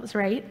ourselves,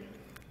 right?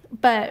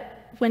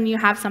 But when you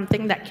have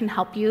something that can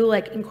help you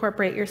like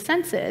incorporate your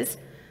senses,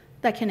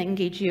 that can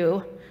engage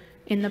you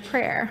in the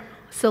prayer.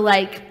 So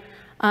like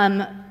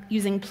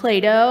using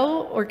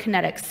Play-Doh or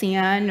kinetic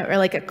sand or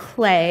like a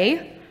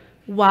clay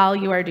while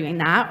you are doing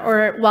that,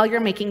 or while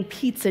you're making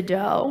pizza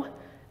dough,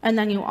 and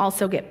then you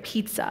also get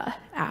pizza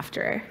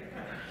after.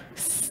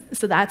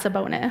 So that's a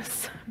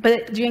bonus.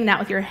 But doing that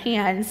with your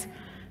hands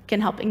can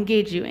help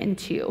engage you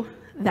into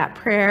that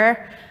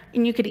prayer.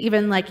 And you could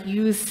even like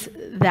use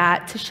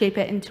that to shape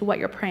it into what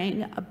you're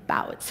praying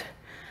about.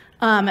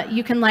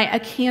 You can light a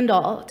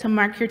candle to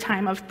mark your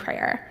time of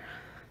prayer.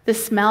 The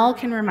smell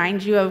can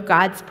remind you of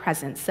God's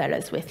presence that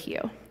is with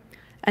you.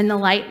 And the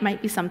light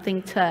might be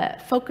something to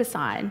focus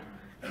on,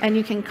 and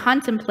you can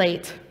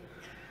contemplate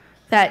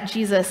that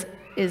Jesus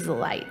is the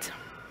light.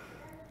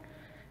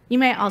 You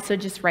might also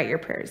just write your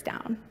prayers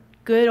down.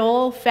 Good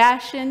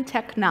old-fashioned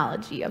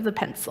technology of the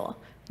pencil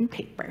and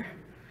paper.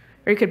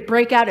 Or you could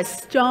break out a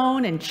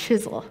stone and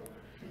chisel,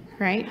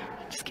 right?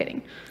 Just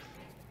kidding.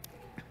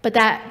 But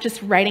that,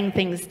 just writing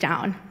things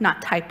down,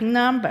 not typing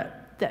them,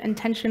 but the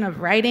intention of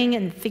writing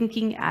and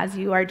thinking as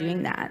you are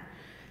doing that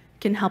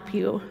can help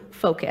you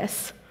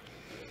focus.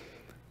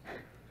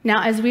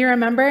 Now, as we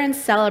remember and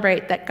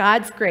celebrate that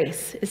God's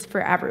grace is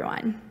for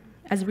everyone,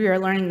 as we are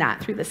learning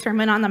that through the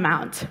Sermon on the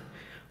Mount,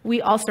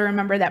 we also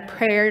remember that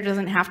prayer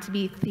doesn't have to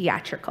be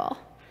theatrical.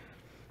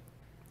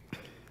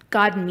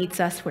 God meets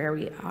us where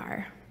we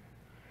are.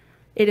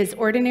 It is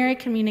ordinary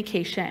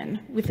communication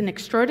with an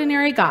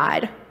extraordinary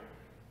God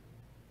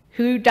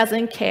who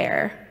doesn't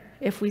care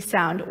if we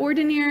sound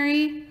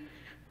ordinary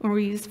or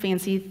we use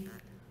fancy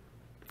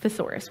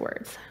thesaurus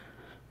words.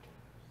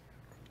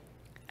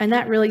 And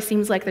that really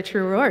seems like the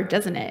true reward,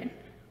 doesn't it?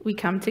 We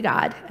come to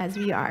God as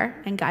we are,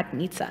 and God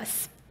meets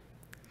us.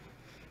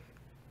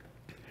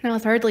 Now,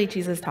 thirdly,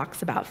 Jesus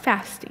talks about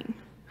fasting.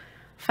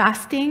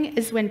 Fasting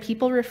is when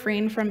people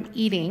refrain from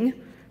eating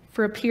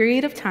for a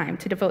period of time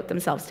to devote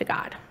themselves to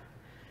God.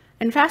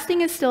 And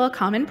fasting is still a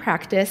common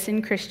practice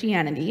in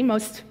Christianity,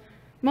 most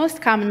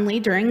commonly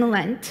during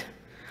Lent.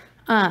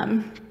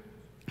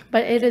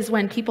 But it is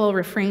when people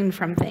refrain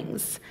from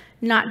things,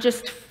 not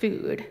just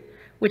food,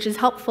 which is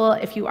helpful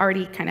if you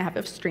already kind of have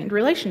a strained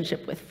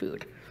relationship with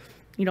food.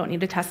 You don't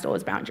need to test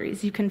those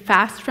boundaries. You can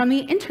fast from the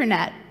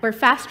internet or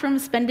fast from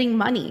spending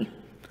money.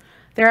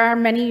 There are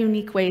many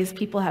unique ways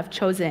people have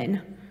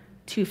chosen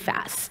to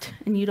fast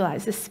and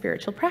utilize this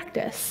spiritual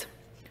practice.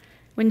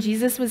 When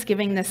Jesus was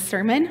giving this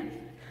sermon,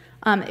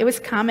 it was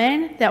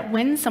common that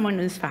when someone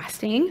was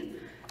fasting,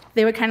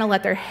 they would kind of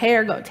let their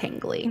hair go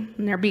tangly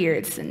and their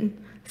beards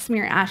and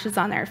smear ashes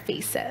on their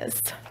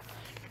faces.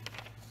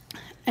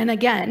 And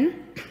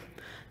again,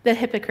 the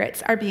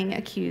hypocrites are being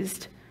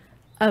accused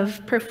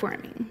of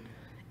performing.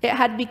 It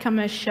had become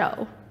a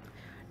show.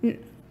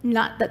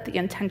 Not that the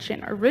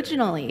intention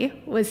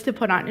originally was to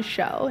put on a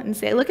show and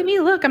say, look at me,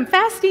 look, I'm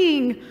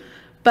fasting.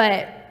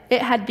 But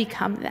it had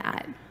become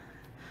that.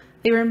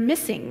 They were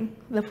missing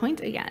the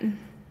point again.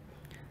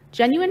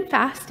 Genuine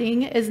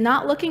fasting is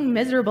not looking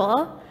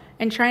miserable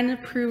and trying to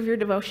prove your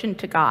devotion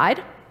to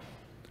God.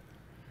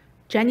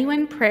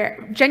 Genuine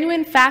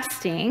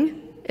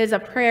fasting is a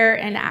prayer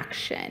in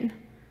action.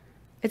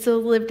 It's a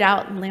lived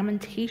out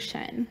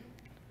lamentation.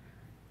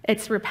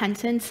 It's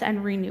repentance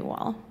and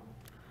renewal.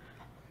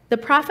 The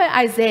prophet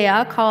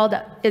Isaiah called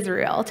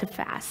Israel to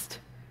fast,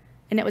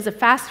 and it was a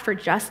fast for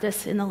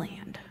justice in the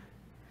land.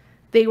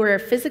 They were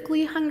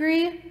physically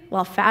hungry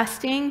while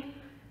fasting,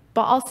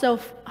 but also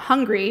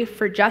hungry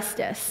for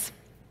justice.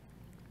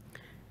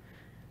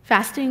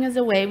 Fasting is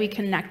a way we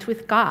connect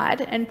with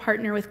God and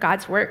partner with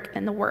God's work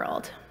in the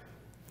world.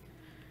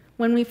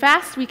 When we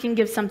fast, we can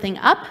give something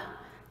up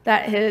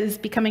that is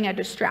becoming a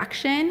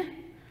distraction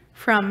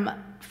from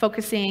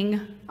focusing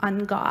on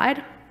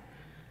God,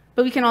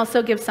 but we can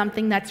also give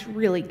something that's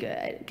really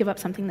good, give up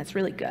something that's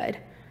really good.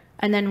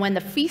 And then when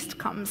the feast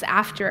comes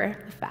after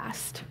the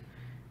fast,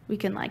 we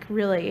can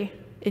really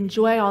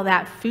enjoy all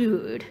that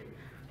food.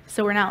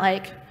 So we're not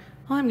like,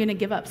 oh, I'm gonna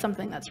give up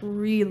something that's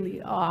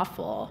really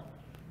awful.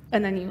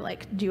 And then you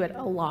do it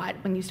a lot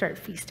when you start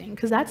feasting,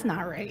 because that's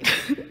not right.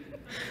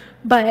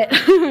 But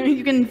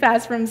you can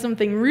fast from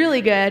something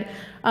really good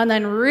and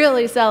then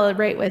really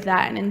celebrate with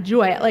that and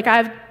enjoy it.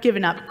 I've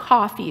given up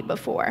coffee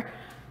before.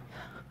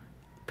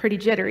 Pretty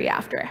jittery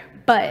after,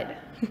 but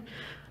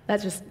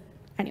that's just,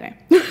 anyway.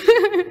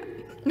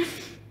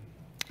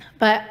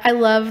 But I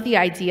love the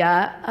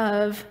idea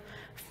of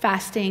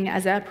fasting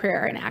as a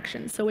prayer in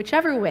action. So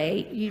whichever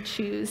way you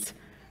choose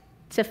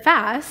to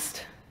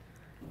fast,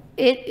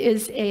 it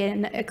is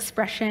an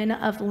expression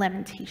of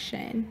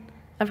lamentation,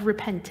 of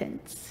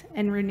repentance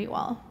and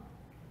renewal.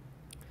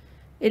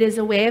 It is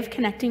a way of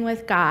connecting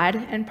with God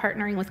and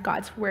partnering with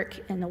God's work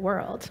in the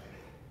world.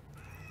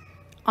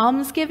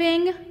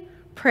 Almsgiving,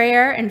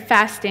 prayer, and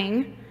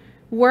fasting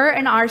were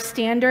and are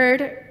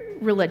standard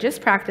religious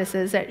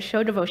practices that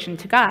show devotion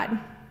to God.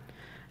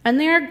 And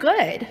they are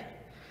good.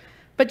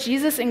 But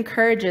Jesus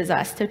encourages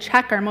us to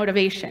check our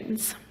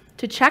motivations,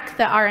 to check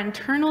that our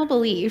internal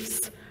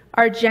beliefs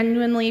are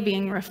genuinely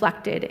being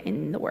reflected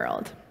in the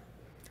world.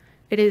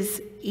 It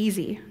is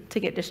easy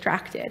to get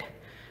distracted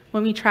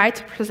when we try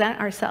to present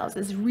ourselves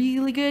as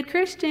really good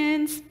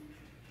Christians,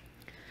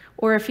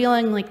 or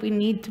feeling like we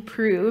need to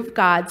prove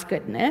God's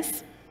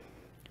goodness,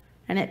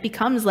 and it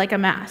becomes like a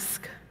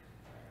mask.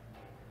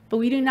 But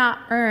we do not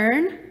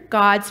earn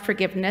God's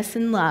forgiveness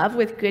and love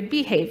with good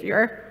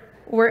behavior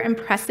or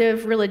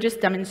impressive religious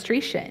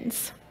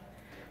demonstrations.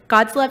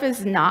 God's love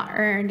is not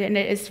earned, and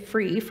it is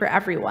free for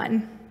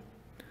everyone.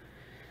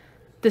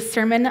 The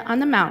Sermon on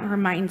the Mount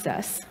reminds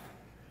us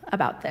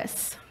about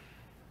this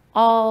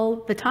all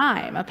the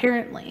time,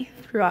 apparently,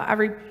 throughout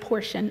every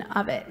portion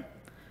of it.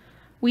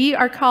 We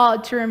are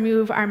called to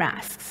remove our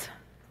masks.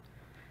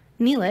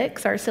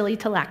 Neelix, our silly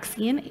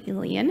Talaxian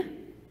alien,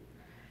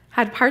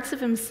 had parts of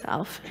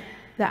himself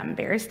that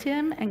embarrassed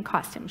him and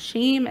caused him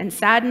shame and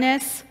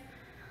sadness,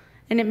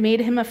 and it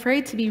made him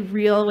afraid to be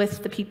real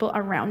with the people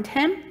around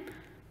him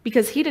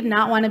because he did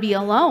not want to be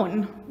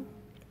alone.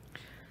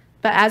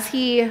 But as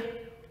he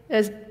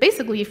is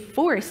basically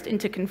forced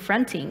into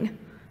confronting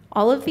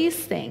all of these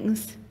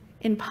things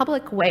in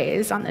public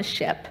ways on the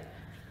ship,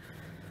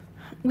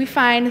 we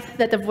find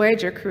that the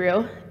Voyager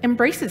crew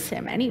embraces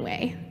him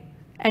anyway,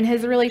 and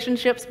his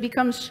relationships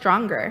become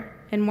stronger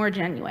and more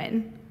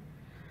genuine.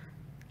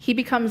 He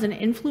becomes an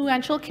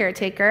influential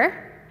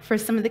caretaker for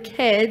some of the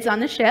kids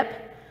on the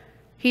ship.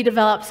 He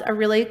develops a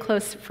really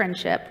close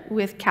friendship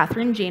with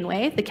Catherine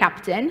Janeway, the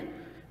captain,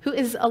 who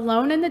is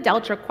alone in the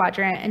Delta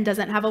Quadrant and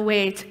doesn't have a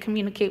way to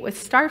communicate with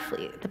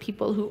Starfleet, the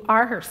people who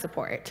are her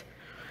support.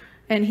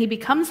 And he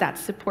becomes that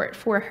support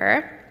for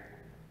her.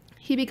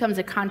 He becomes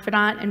a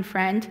confidant and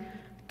friend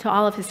to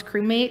all of his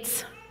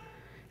crewmates.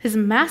 His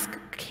mask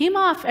came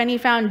off and he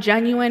found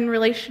genuine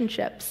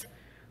relationships,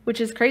 which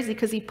is crazy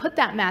because he put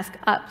that mask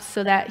up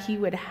so that he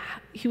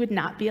would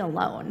not be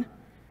alone.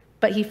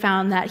 But he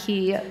found that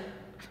he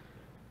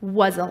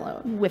was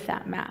alone with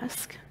that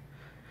mask.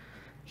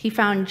 He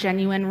found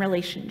genuine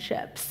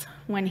relationships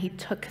when he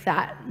took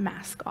that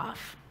mask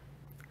off.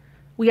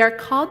 We are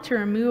called to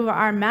remove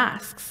our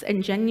masks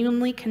and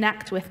genuinely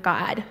connect with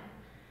God.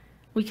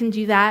 We can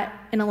do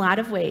that in a lot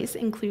of ways,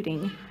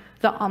 including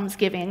the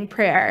almsgiving,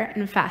 prayer,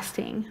 and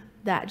fasting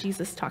that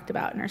Jesus talked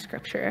about in our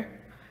scripture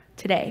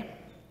today.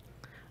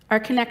 Our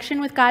connection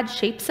with God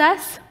shapes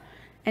us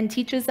and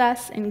teaches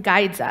us and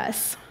guides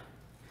us.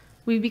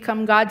 We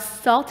become God's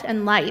salt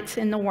and light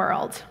in the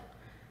world,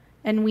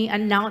 and we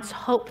announce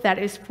hope that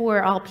is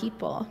for all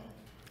people.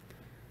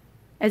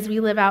 As we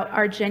live out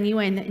our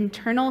genuine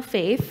internal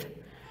faith,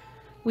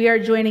 we are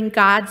joining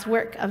God's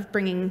work of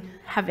bringing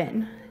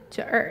heaven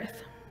to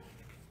earth.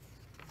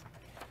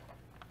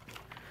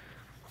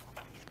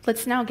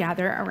 Let's now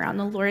gather around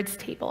the Lord's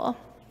table.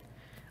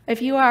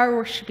 If you are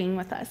worshiping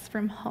with us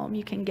from home,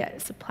 you can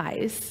get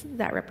supplies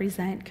that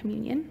represent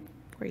communion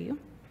for you.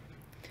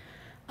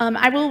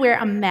 I will wear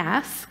a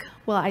mask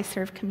while I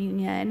serve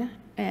communion,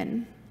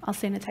 and I'll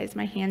sanitize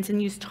my hands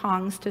and use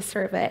tongs to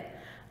serve it.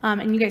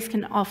 And you guys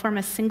can all form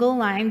a single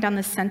line down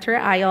the center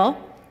aisle,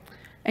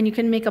 and you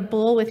can make a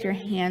bowl with your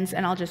hands,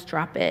 and I'll just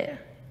drop it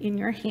in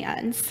your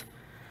hands.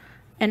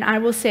 And I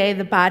will say,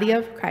 the body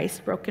of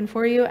Christ broken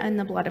for you and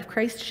the blood of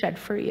Christ shed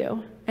for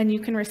you. And you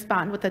can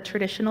respond with a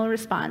traditional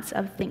response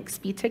of thanks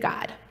be to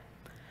God.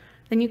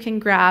 Then you can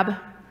grab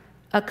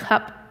a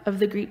cup of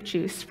the grape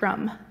juice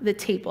from the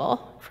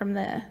table, from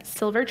the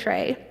silver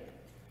tray,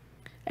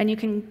 and you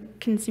can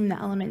consume the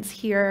elements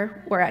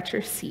here or at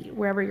your seat,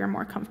 wherever you're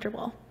more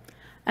comfortable.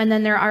 And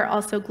then there are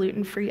also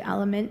gluten-free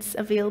elements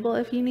available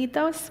if you need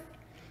those.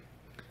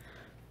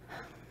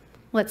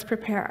 Let's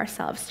prepare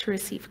ourselves to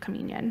receive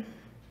communion.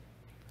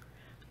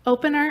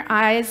 Open our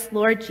eyes,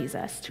 Lord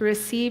Jesus, to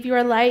receive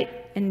your light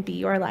and be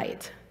your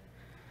light.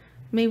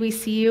 May we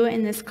see you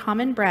in this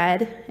common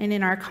bread and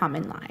in our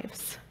common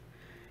lives,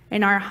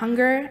 in our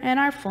hunger and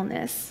our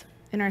fullness,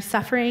 in our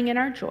suffering and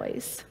our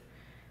joys,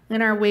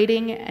 in our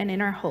waiting and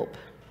in our hope.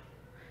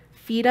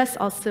 Feed us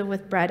also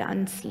with bread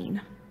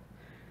unseen.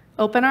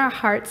 Open our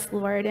hearts,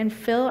 Lord, and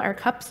fill our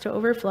cups to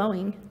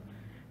overflowing.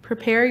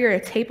 Prepare your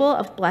table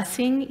of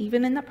blessing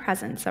even in the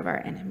presence of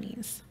our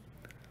enemies.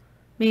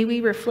 May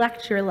we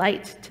reflect your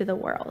light to the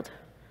world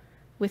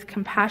with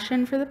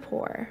compassion for the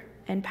poor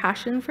and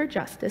passion for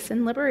justice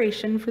and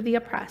liberation for the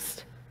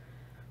oppressed.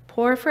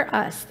 Pour for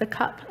us the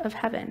cup of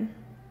heaven.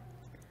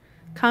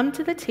 Come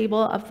to the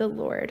table of the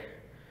Lord,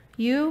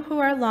 you who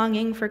are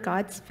longing for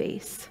God's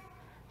face,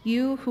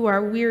 you who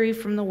are weary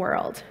from the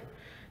world,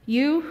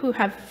 you who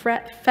have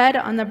fed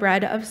on the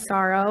bread of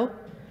sorrow,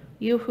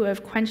 you who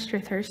have quenched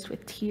your thirst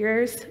with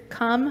tears.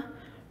 Come,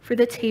 for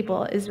the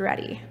table is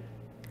ready.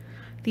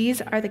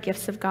 These are the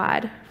gifts of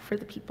God for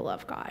the people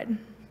of God.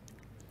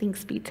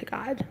 Thanks be to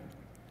God.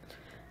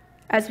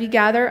 As we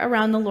gather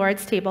around the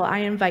Lord's table, I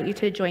invite you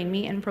to join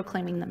me in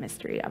proclaiming the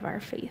mystery of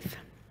our faith.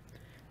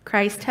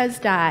 Christ has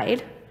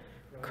died.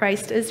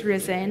 Christ is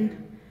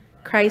risen.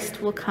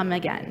 Christ will come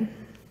again.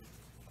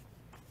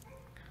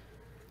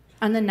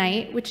 On the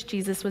night which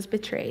Jesus was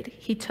betrayed,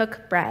 he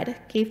took bread,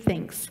 gave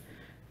thanks,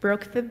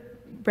 broke the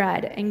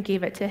bread, and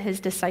gave it to his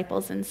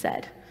disciples and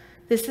said,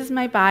 "This is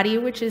my body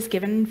which is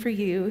given for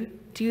you.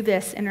 Do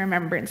this in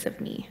remembrance of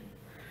me."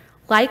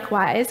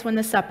 Likewise, when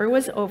the supper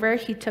was over,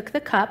 he took the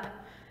cup,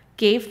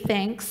 gave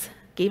thanks,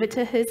 gave it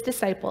to his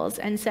disciples,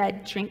 and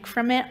said, "Drink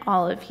from it,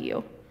 all of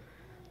you.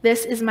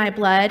 This is my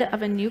blood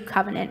of a new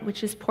covenant,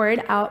 which is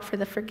poured out for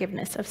the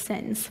forgiveness of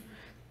sins.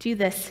 Do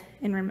this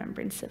in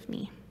remembrance of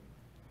me."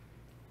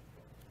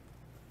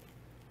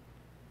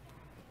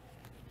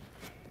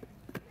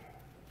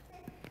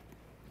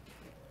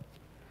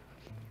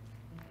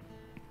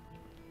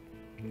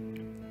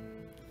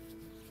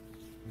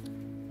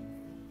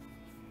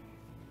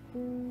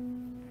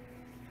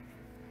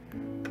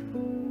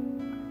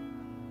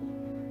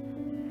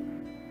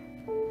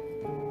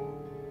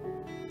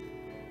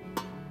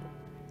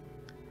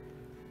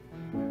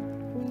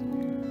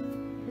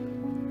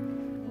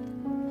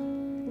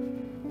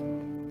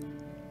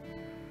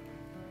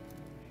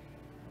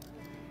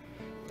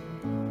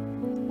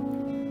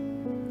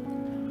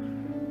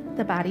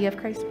 the body of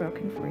Christ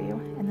broken for you,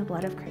 and the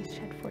blood of Christ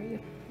shed for you.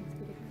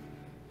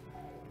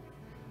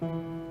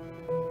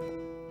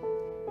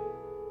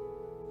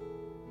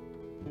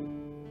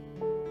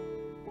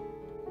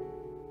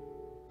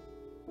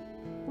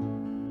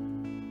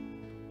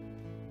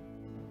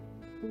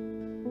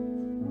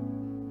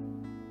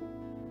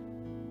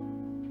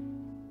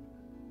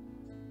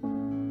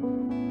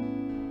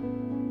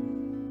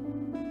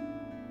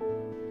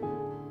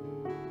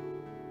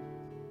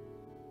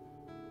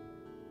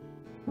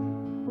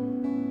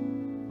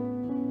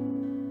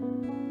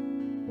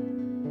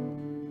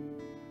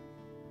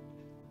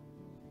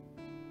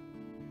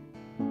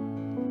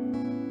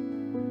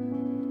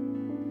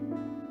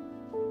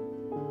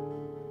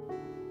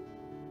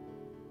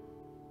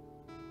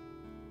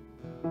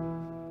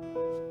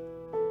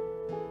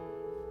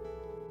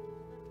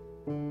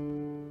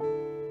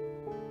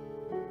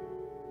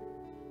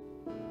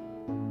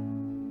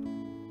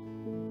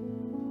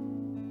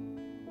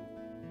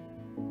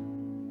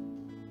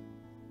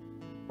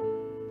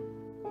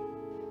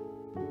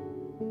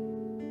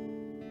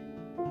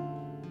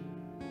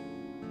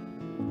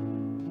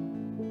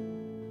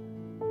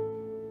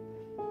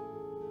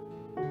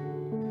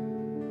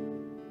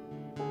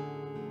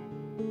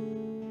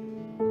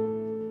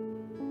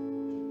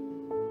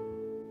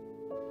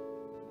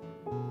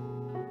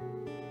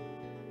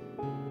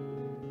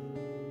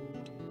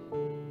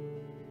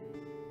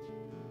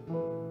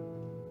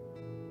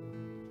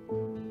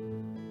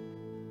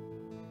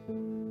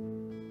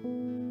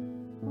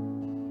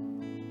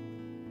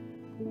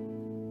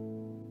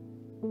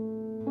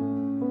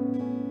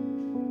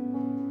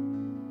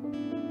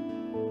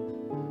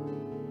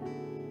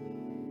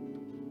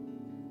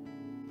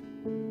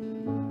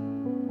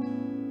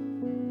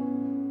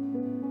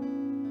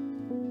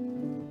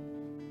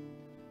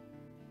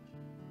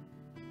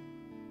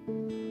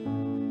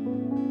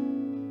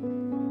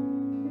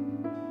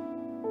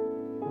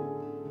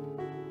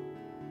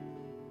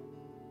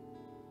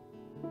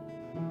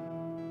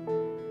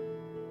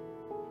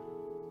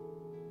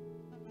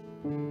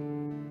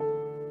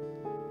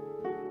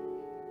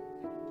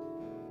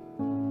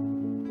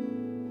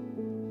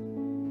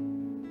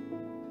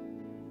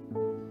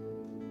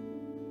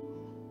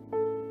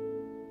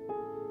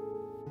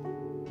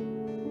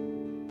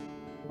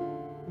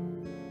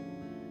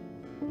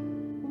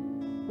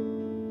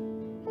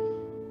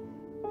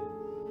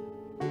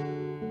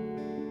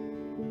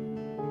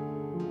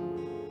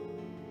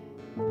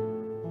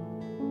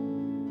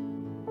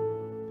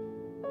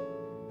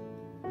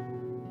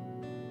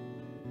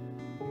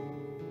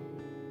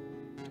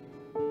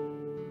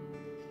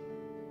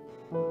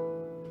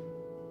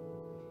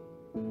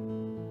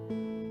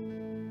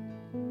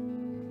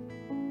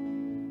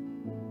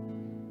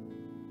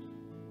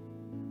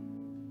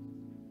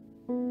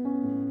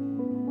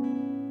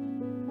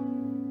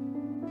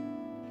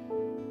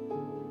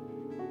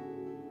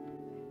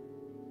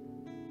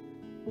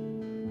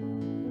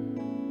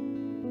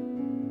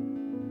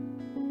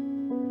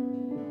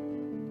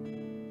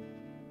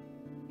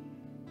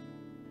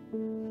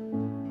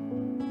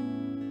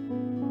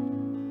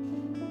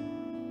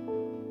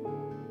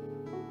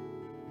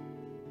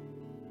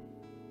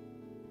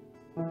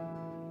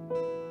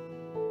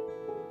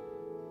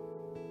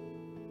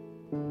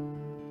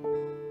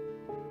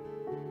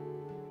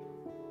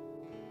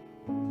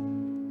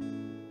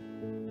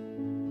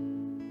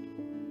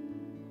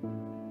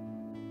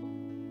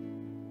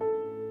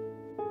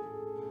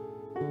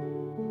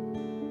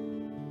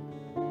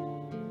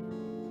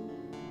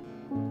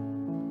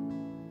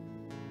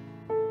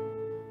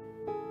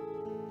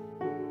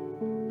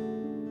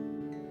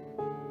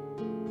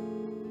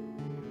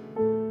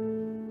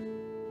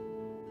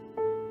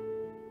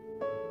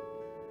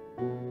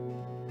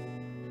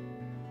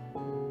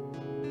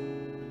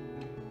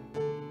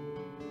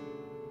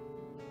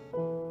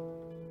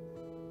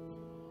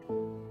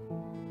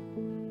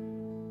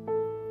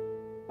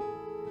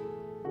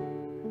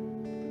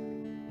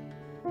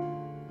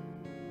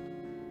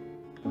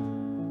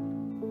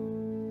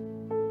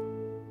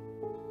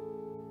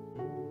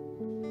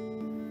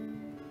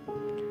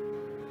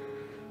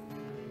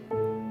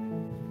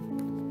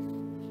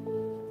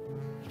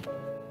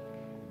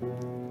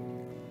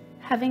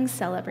 Having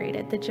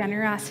celebrated the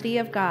generosity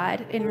of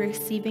God in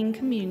receiving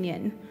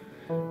communion,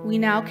 we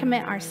now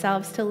commit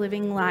ourselves to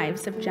living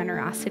lives of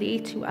generosity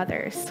to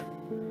others.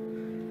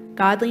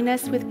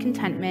 Godliness with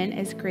contentment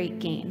is great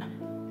gain.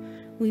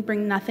 We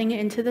bring nothing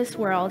into this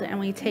world and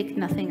we take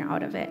nothing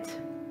out of it.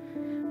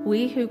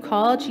 We who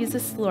call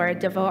Jesus Lord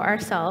devote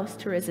ourselves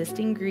to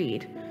resisting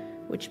greed,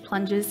 which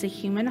plunges the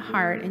human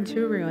heart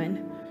into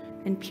ruin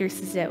and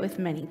pierces it with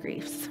many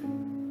griefs.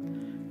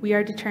 We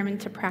are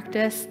determined to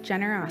practice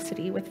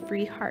generosity with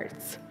free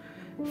hearts,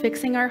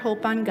 fixing our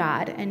hope on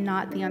God and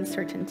not the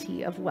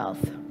uncertainty of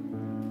wealth.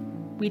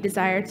 We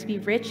desire to be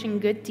rich in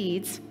good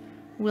deeds,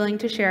 willing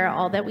to share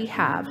all that we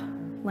have,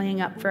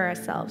 laying up for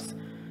ourselves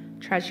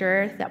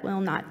treasure that will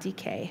not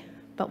decay,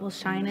 but will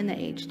shine in the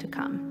age to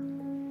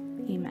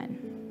come. Amen.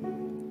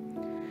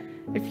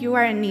 If you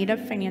are in need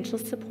of financial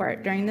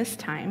support during this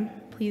time,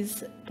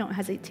 please don't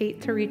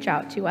hesitate to reach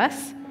out to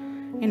us.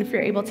 And if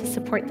you're able to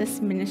support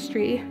this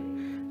ministry,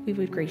 we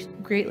would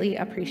greatly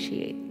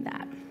appreciate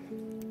that.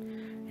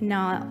 And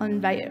now I'll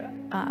invite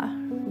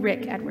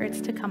Rick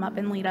Edwards to come up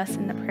and lead us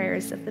in the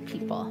prayers of the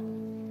people.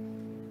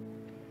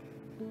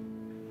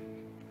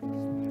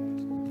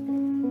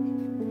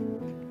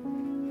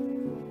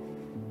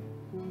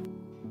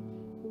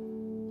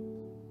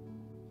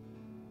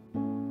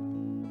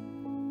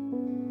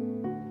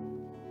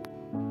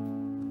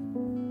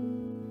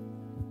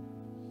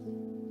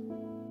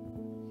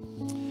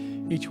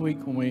 Each week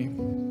when we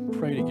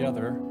pray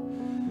together,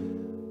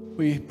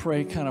 we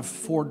pray kind of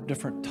 4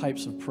 different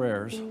types of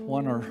prayers.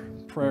 One are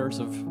prayers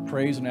of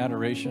praise and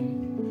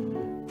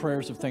adoration,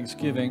 prayers of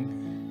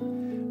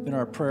thanksgiving, then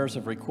our prayers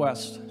of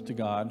request to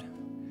God,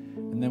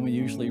 and then we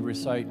usually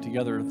recite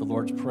together the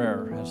Lord's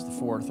Prayer as the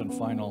 4th and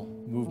final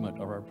movement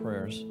of our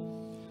prayers.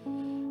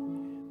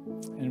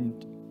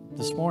 And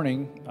this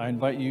morning, I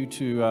invite you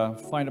to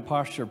find a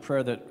posture of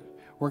prayer that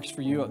works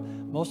for you.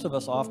 Most of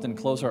us often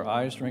close our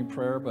eyes during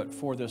prayer, but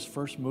for this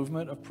first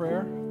movement of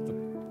prayer, the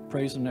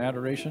praise and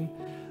adoration,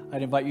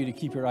 I'd invite you to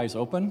keep your eyes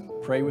open,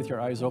 pray with your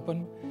eyes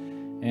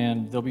open,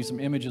 and there'll be some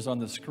images on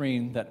the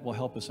screen that will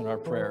help us in our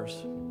prayers.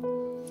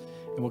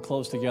 And we'll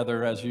close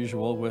together as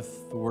usual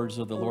with the words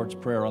of the Lord's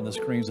Prayer on the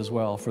screens as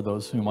well for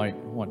those who might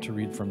want to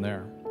read from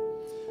there.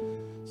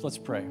 So let's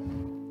pray.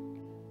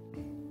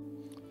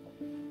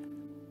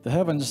 The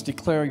heavens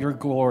declare your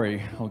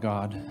glory, O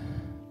God.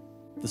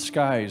 The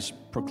skies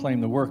proclaim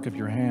the work of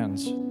your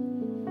hands.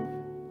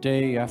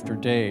 Day after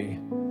day,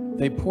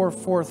 they pour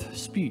forth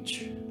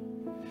speech.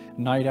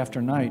 Night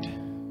after night,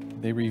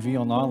 they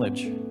reveal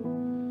knowledge.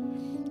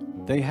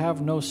 They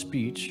have no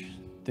speech,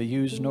 they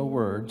use no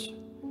words,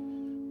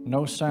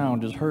 no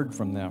sound is heard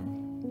from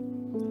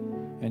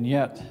them. And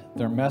yet,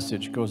 their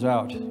message goes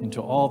out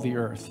into all the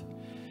earth,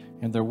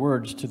 and their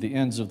words to the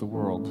ends of the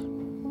world.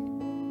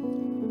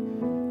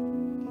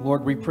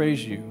 Lord, we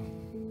praise you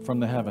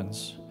from the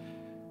heavens.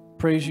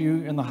 Praise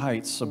you in the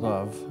heights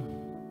above.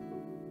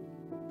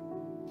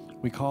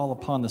 We call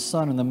upon the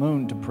sun and the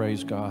moon to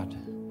praise God.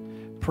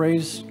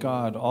 Praise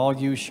God, all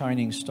you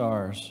shining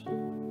stars.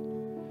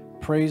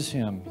 Praise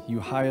him, you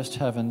highest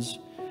heavens,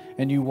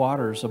 and you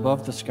waters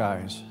above the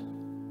skies.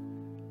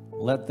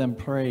 Let them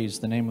praise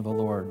the name of the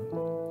Lord,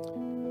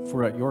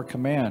 for at your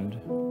command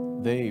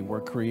they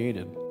were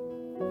created.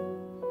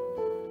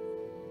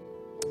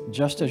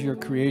 Just as your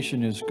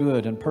creation is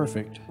good and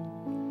perfect,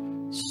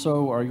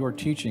 so are your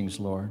teachings,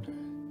 Lord.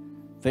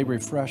 They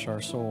refresh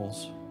our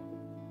souls.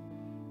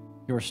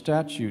 Your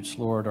statutes,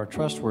 Lord, are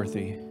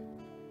trustworthy,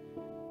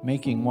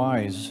 making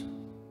wise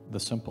the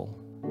simple.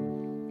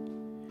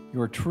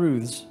 Your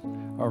truths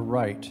are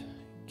right,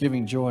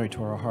 giving joy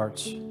to our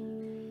hearts.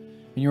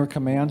 And your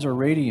commands are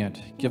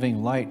radiant,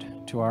 giving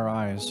light to our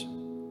eyes.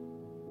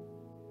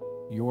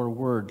 Your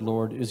word,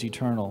 Lord, is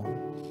eternal.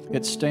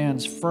 It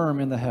stands firm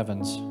in the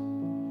heavens,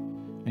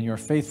 and your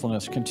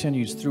faithfulness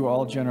continues through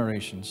all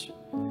generations.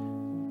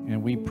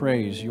 And we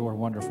praise your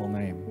wonderful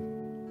name.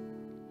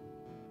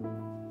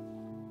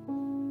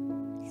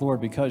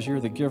 Lord, because you're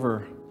the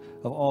giver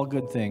of all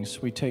good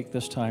things, we take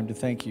this time to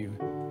thank you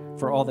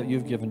for all that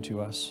you've given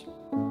to us.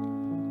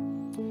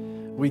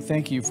 We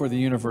thank you for the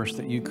universe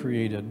that you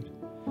created,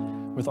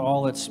 with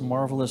all its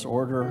marvelous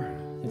order,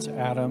 its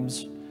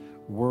atoms,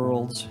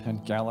 worlds,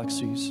 and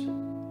galaxies,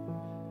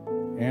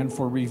 and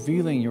for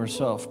revealing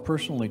yourself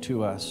personally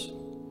to us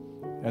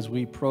as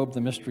we probe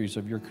the mysteries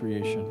of your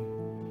creation.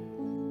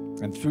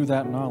 And through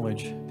that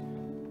knowledge,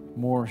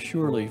 more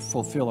surely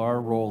fulfill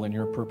our role in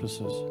your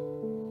purposes.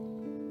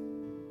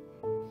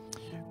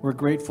 We're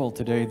grateful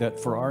today that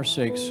for our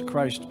sakes,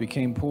 Christ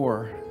became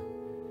poor,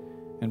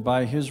 and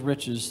by his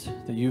riches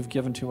that you've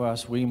given to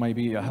us, we may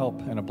be a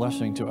help and a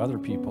blessing to other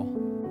people.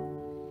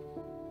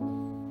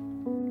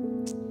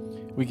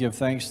 We give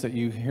thanks that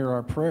you hear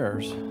our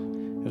prayers,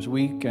 as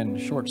weak and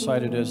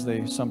short-sighted as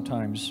they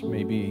sometimes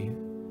may be.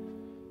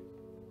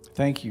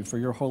 Thank you for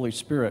your Holy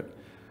Spirit,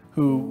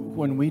 who,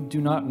 when we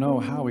do not know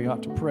how we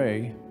ought to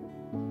pray,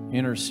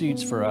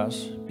 intercedes for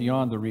us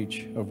beyond the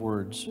reach of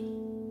words.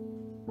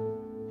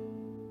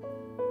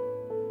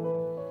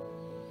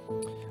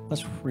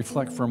 Let's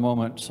reflect for a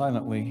moment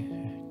silently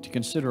to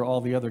consider all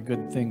the other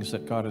good things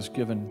that God has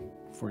given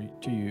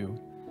to you,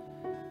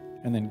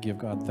 and then give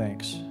God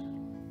thanks.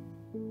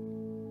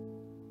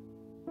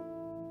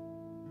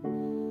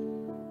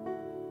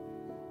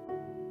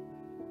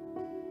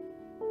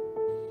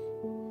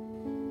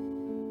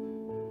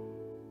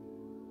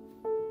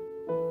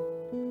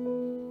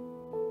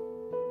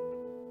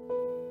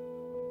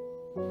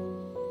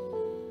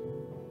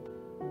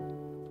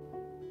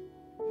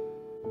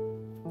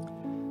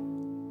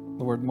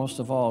 Lord, most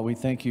of all, we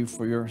thank you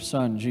for your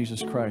Son,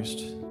 Jesus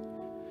Christ,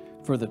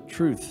 for the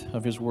truth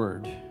of his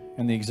word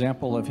and the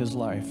example of his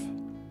life,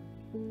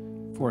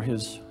 for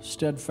his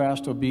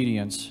steadfast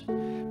obedience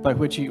by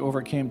which he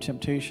overcame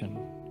temptation,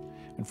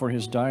 and for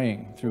his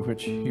dying through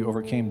which he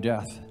overcame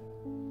death,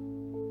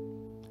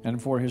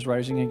 and for his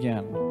rising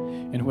again,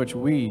 in which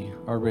we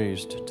are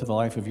raised to the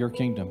life of your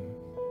kingdom.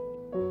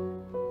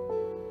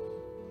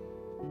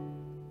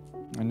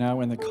 And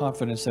now in the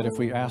confidence that if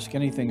we ask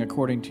anything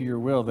according to your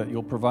will, that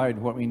you'll provide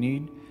what we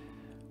need,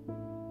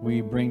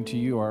 we bring to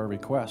you our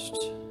requests.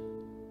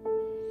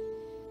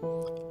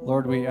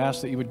 Lord, we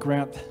ask that you would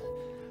grant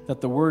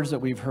that the words that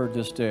we've heard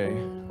this day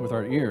with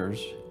our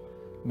ears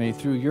may,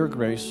 through your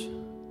grace,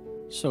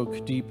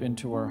 soak deep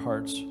into our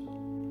hearts,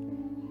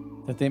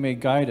 that they may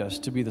guide us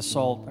to be the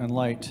salt and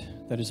light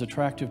that is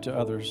attractive to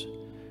others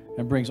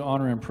and brings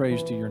honor and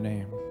praise to your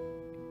name.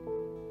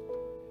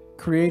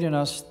 Create in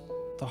us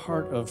the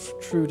heart of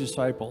true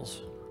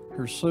disciples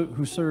who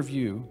serve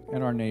you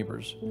and our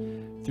neighbors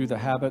through the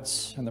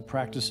habits and the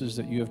practices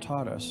that you have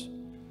taught us,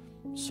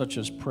 such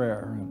as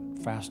prayer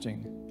and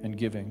fasting and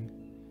giving.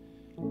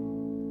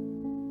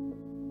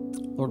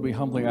 Lord, we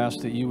humbly ask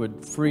that you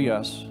would free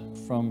us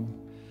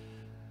from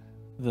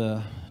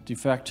the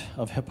defect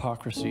of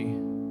hypocrisy,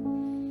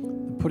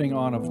 the putting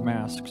on of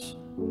masks.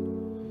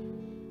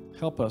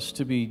 Help us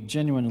to be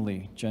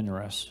genuinely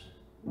generous.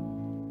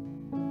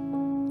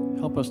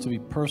 Help us to be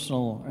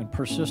personal and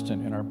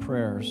persistent in our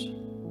prayers.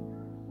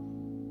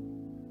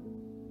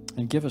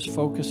 And give us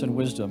focus and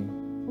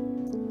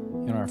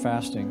wisdom in our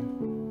fasting.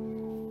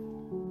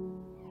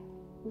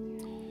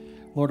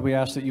 Lord, we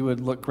ask that you would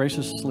look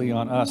graciously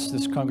on us,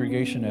 this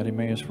congregation at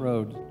Emmaus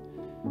Road,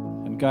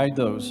 and guide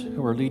those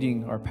who are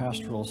leading our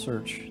pastoral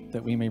search,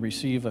 that we may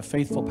receive a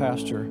faithful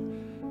pastor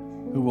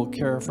who will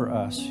care for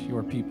us,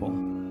 your people,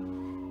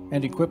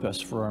 and equip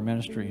us for our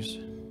ministries.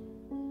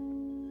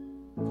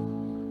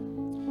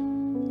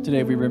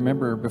 Today we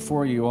remember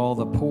before you all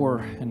the poor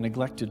and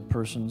neglected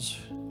persons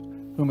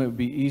whom it would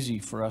be easy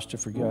for us to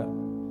forget.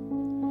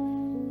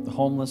 The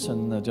homeless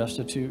and the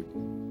destitute,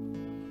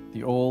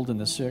 the old and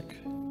the sick,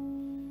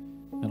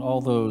 and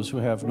all those who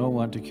have no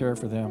one to care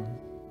for them.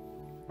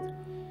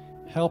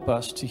 Help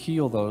us to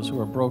heal those who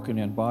are broken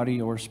in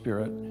body or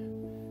spirit,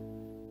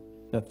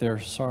 that their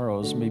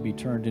sorrows may be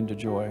turned into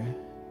joy.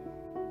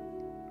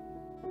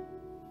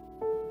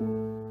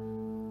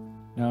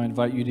 Now I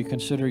invite you to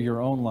consider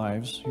your own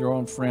lives, your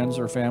own friends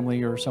or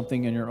family or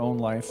something in your own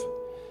life.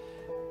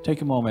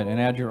 Take a moment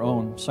and add your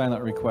own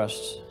silent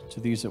requests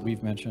to these that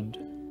we've mentioned.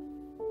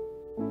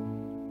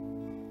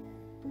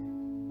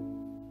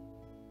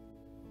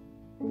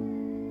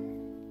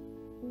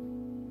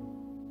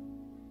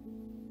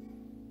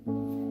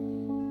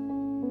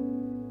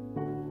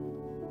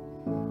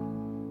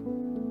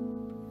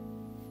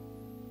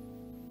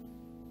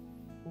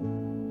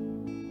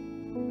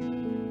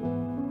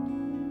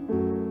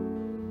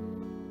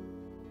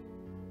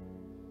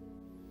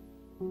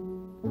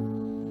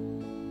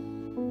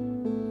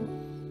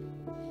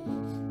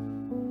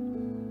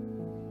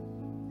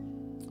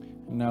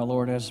 Now,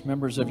 Lord, as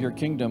members of your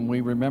kingdom, we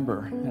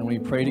remember and we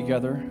pray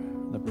together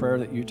the prayer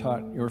that you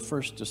taught your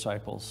first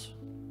disciples,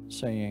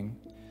 saying,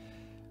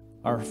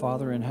 Our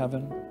Father in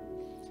heaven,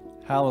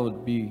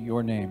 hallowed be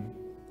your name.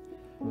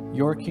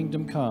 Your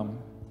kingdom come,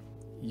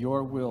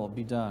 your will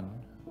be done,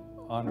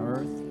 on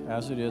earth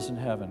as it is in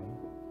heaven.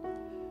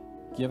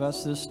 Give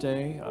us this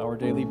day our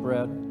daily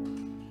bread.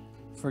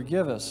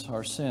 Forgive us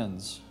our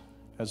sins,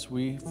 as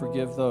we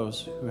forgive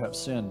those who have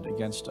sinned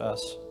against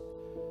us.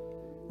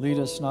 Lead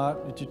us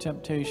not into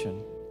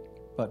temptation,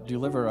 but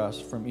deliver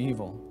us from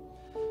evil.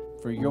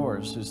 For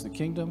yours is the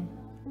kingdom,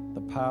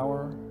 the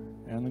power,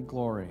 and the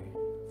glory,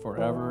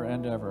 forever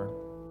and ever.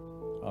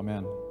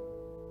 Amen.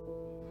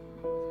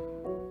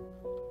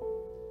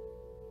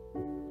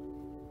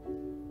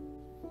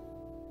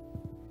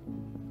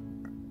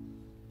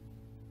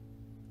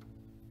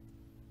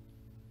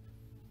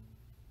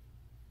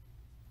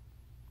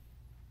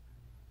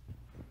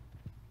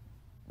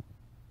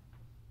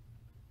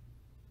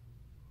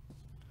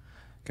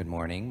 Good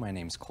morning. My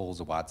name's Cole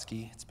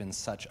Zawadsky. It's been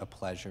such a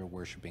pleasure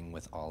worshiping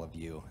with all of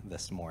you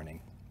this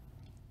morning.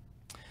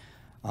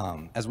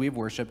 As we've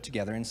worshiped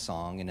together in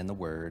song and in the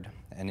word,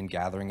 and in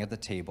gathering at the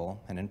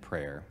table and in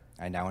prayer,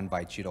 I now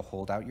invite you to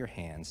hold out your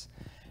hands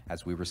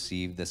as we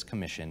receive this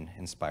commission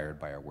inspired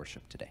by our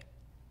worship today.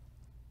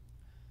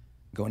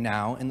 Go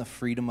now in the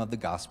freedom of the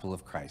gospel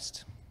of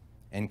Christ.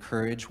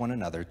 Encourage one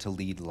another to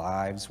lead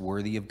lives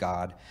worthy of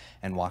God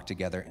and walk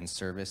together in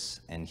service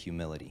and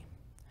humility.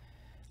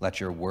 Let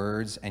your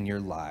words and your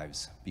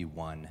lives be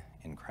one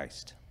in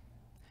Christ.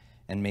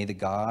 And may the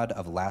God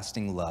of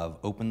lasting love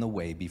open the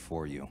way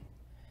before you.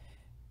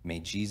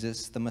 May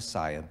Jesus, the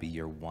Messiah, be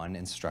your one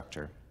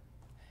instructor.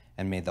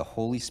 And may the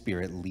Holy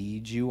Spirit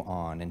lead you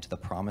on into the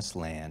promised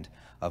land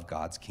of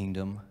God's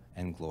kingdom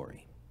and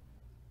glory.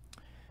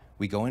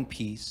 We go in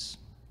peace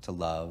to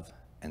love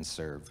and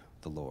serve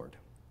the Lord.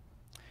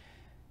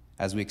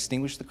 As we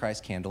extinguish the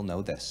Christ candle,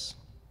 know this: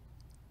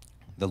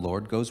 the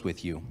Lord goes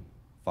with you,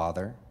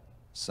 Father,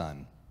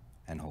 Son,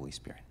 and Holy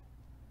Spirit.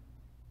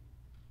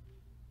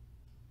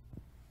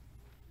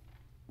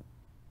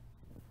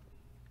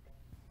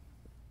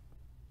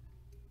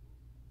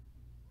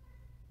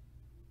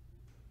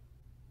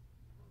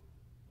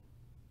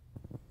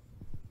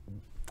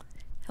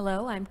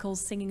 Hello, I'm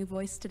Cole's singing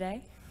voice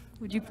today.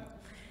 Would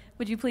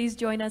you please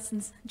join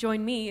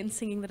me in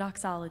singing the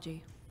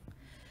doxology?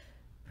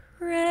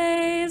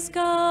 Praise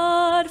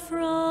God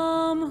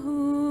from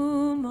whom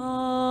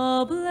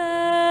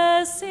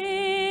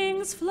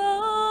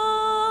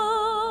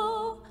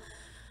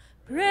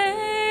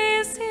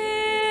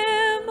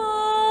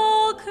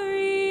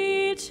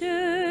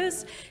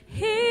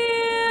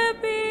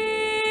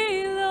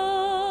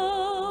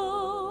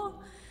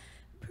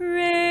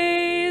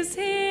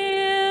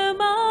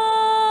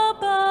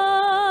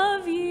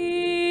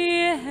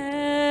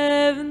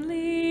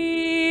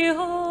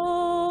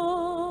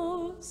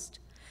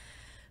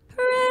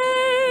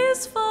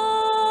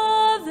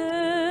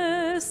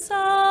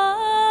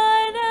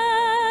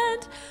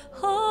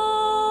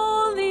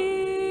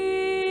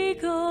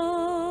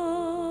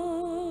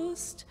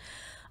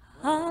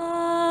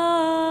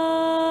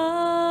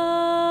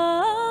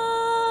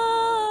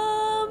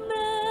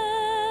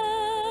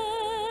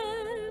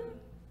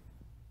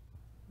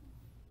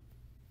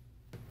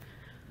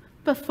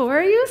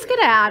before you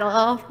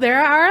skedaddle,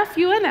 there are a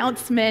few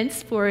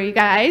announcements for you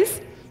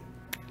guys.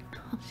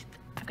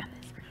 I've got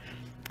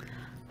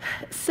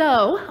this.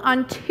 So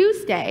on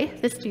Tuesday,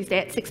 this Tuesday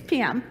at 6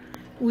 p.m.,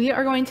 we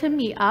are going to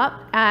meet up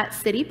at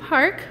City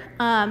Park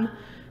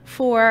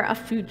for a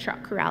food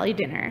truck rally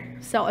dinner.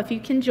 So if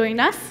you can join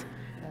us,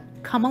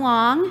 come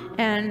along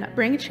and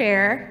bring a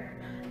chair.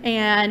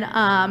 And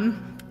I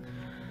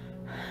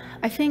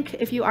think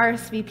if you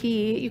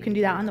RSVP, you can do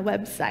that on the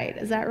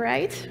website. Is that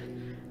right?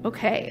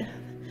 Okay.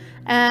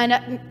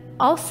 And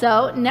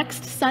also,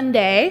 next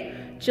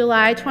Sunday,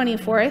 July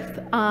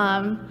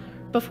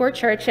 24th, before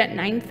church at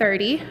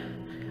 9:30,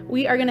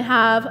 we are going to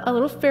have a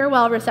little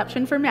farewell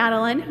reception for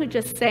Madeline, who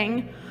just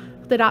sang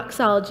the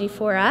doxology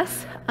for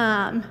us.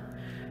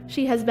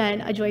 She has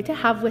been a joy to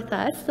have with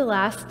us the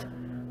last,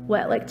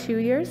 like 2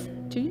 years?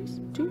 2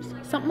 years? 2 years?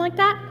 Something like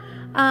that.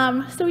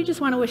 So we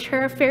just want to wish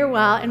her a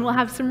farewell, and we'll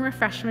have some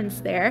refreshments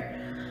there.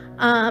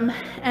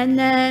 And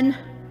then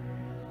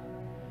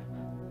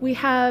we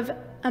have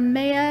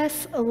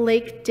Emmaus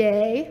Lake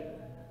Day.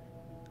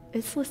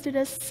 It's listed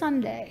as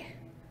Sunday.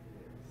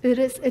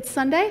 It's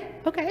Sunday?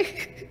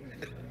 Okay.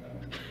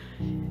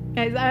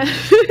 Guys,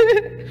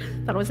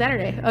 thought it was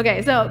Saturday.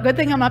 Okay, so good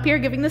thing I'm up here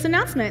giving this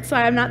announcement, so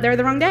I'm not there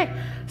the wrong day.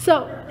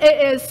 So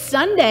it is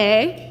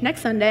Sunday, next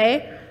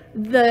Sunday,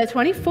 the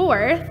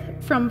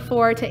 24th, from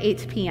 4 to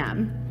 8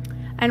 p.m.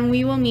 And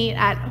we will meet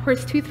at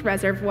Horsetooth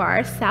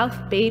Reservoir,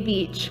 South Bay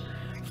Beach,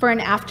 for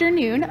an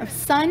afternoon of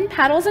sun,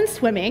 paddles, and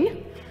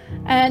swimming.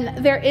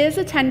 And there is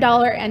a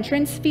 $10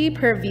 entrance fee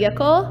per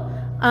vehicle.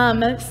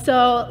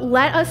 So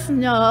let us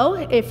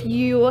know if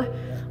you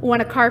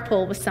want to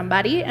carpool with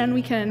somebody, and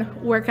we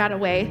can work out a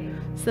way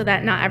so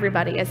that not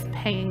everybody is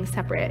paying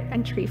separate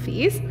entry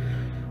fees.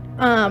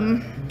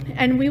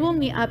 And we will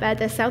meet up at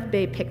the South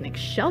Bay Picnic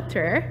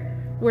Shelter,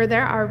 where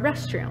there are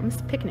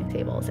restrooms, picnic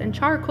tables, and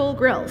charcoal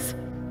grills.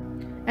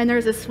 And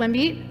there's a swim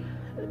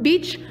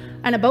beach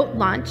and a boat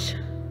launch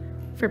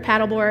for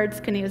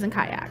paddleboards, canoes, and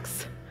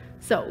kayaks.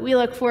 So we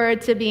look forward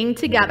to being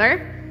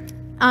together.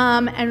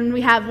 And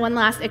we have one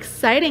last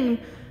exciting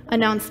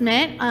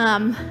announcement.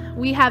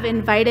 We have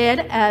invited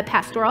a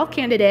pastoral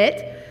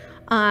candidate,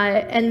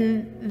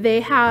 and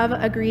they have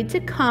agreed to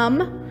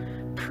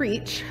come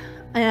preach.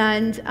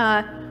 And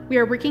we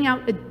are working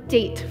out a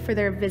date for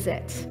their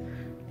visit.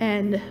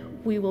 And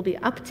we will be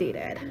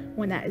updated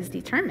when that is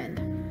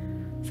determined.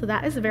 So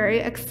that is very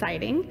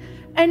exciting.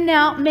 And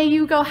now, may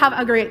you go have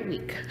a great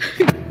week.